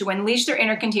do to unleash their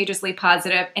inner contagiously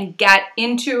positive and get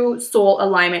into soul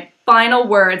alignment? Final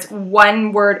words,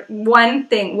 one word, one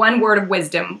thing, one word of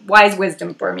wisdom, wise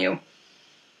wisdom from you.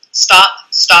 Stop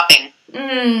stopping.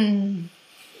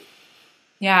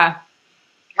 Yeah.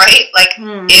 Right? Like,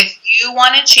 if you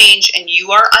want to change and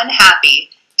you are unhappy,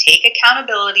 take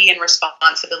accountability and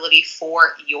responsibility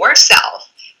for yourself.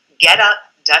 Get up.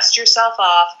 Dust yourself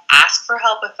off, ask for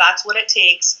help if that's what it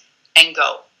takes, and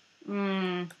go.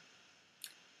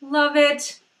 Love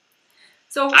it.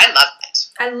 So I love it.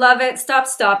 I love it. Stop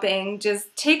stopping. Just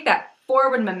take that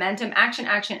forward momentum. Action,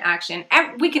 action, action.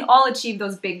 We can all achieve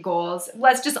those big goals.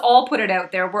 Let's just all put it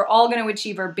out there. We're all going to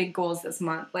achieve our big goals this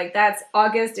month. Like that's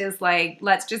August is like,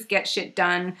 let's just get shit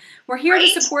done. We're here to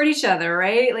support each other,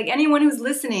 right? Like anyone who's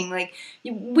listening, like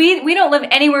we don't live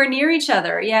anywhere near each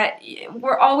other, yet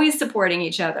we're always supporting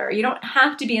each other. You don't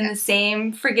have to be in the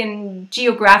same friggin'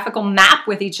 geographical map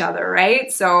with each other,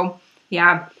 right? So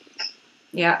yeah,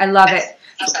 I love it.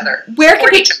 Where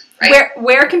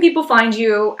can people find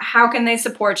you? How can they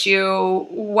support you?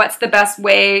 What's the best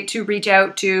way to reach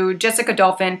out to Jessica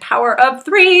Dolphin, Power of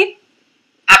 3?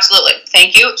 Absolutely.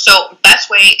 Thank you. So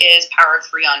best way is Power of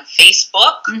 3 on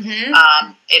Facebook.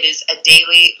 It is a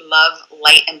daily love,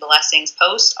 light, and blessings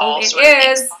post. All sorts of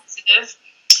things positive.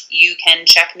 You can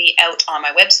check me out on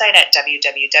my website at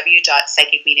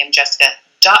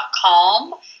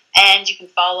www.psychicmediumjessica.com. And you can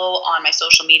follow on my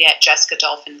social media at Jessica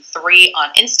Dolphin 3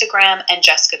 on Instagram and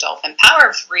Jessica Dolphin Power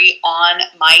of 3 on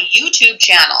my YouTube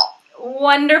channel.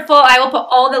 Wonderful. I will put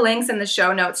all the links in the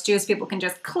show notes too so people can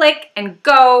just click and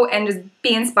go and just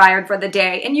be inspired for the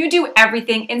day. And you do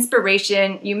everything.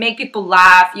 Inspiration. You make people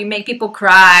laugh. You make people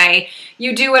cry.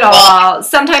 You do it all.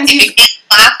 Sometimes you can't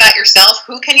laugh at yourself.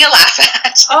 Who can you laugh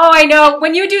at? Oh, I know.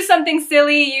 When you do something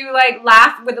silly, you like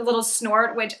laugh with a little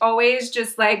snort, which always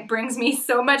just like brings me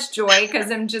so much joy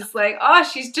because I'm just like, oh,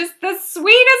 she's just the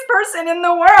sweetest person in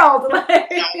the world. Like,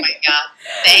 oh my God.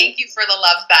 Thank you for the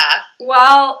love bath.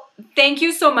 Well, thank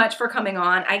you so much for coming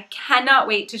on. I cannot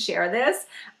wait to share this.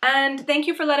 And thank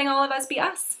you for letting all of us be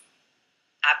us.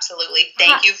 Absolutely.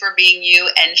 Thank you for being you,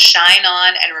 and shine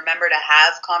on, and remember to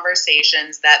have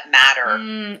conversations that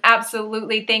matter.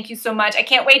 Absolutely. Thank you so much. I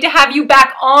can't wait to have you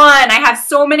back on. I have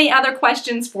so many other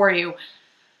questions for you.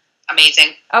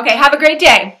 Amazing. Okay. Have a great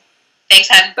day. Thanks,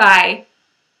 Hen. Bye.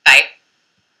 Bye.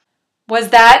 Was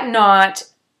that not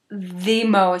the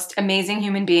most amazing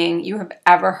human being you have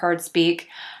ever heard speak?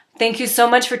 Thank you so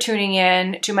much for tuning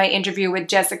in to my interview with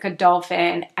Jessica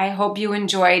Dolphin. I hope you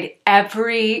enjoyed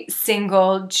every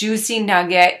single juicy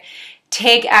nugget.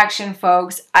 Take action,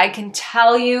 folks. I can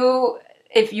tell you,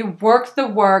 if you work the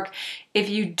work, if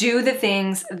you do the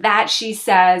things that she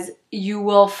says, you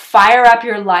will fire up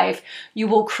your life. You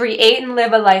will create and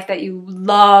live a life that you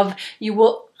love. You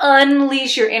will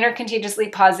unleash your inner contagiously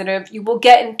positive. You will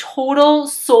get in total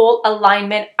soul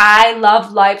alignment. I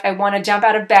love life. I want to jump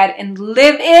out of bed and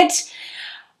live it.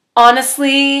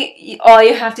 Honestly, all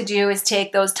you have to do is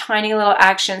take those tiny little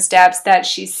action steps that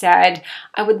she said.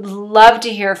 I would love to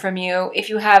hear from you. If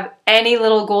you have any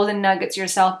little golden nuggets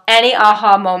yourself, any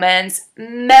aha moments,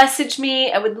 message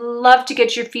me. I would love to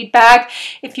get your feedback.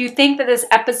 If you think that this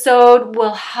episode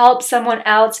will help someone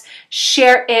else,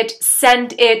 share it,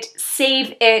 send it,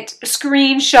 save it,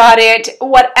 screenshot it,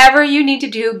 whatever you need to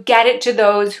do, get it to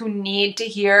those who need to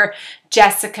hear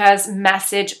Jessica's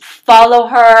message. Follow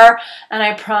her, and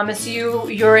I promise you,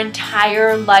 your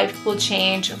entire life will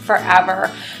change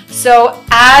forever. So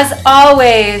as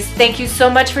always, thank you so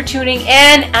much for tuning in,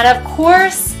 and of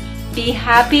course, be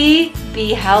happy,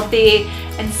 be healthy,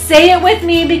 and say it with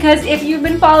me, because if you've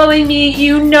been following me,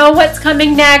 you know what's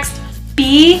coming next.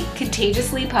 Be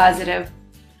contagiously positive.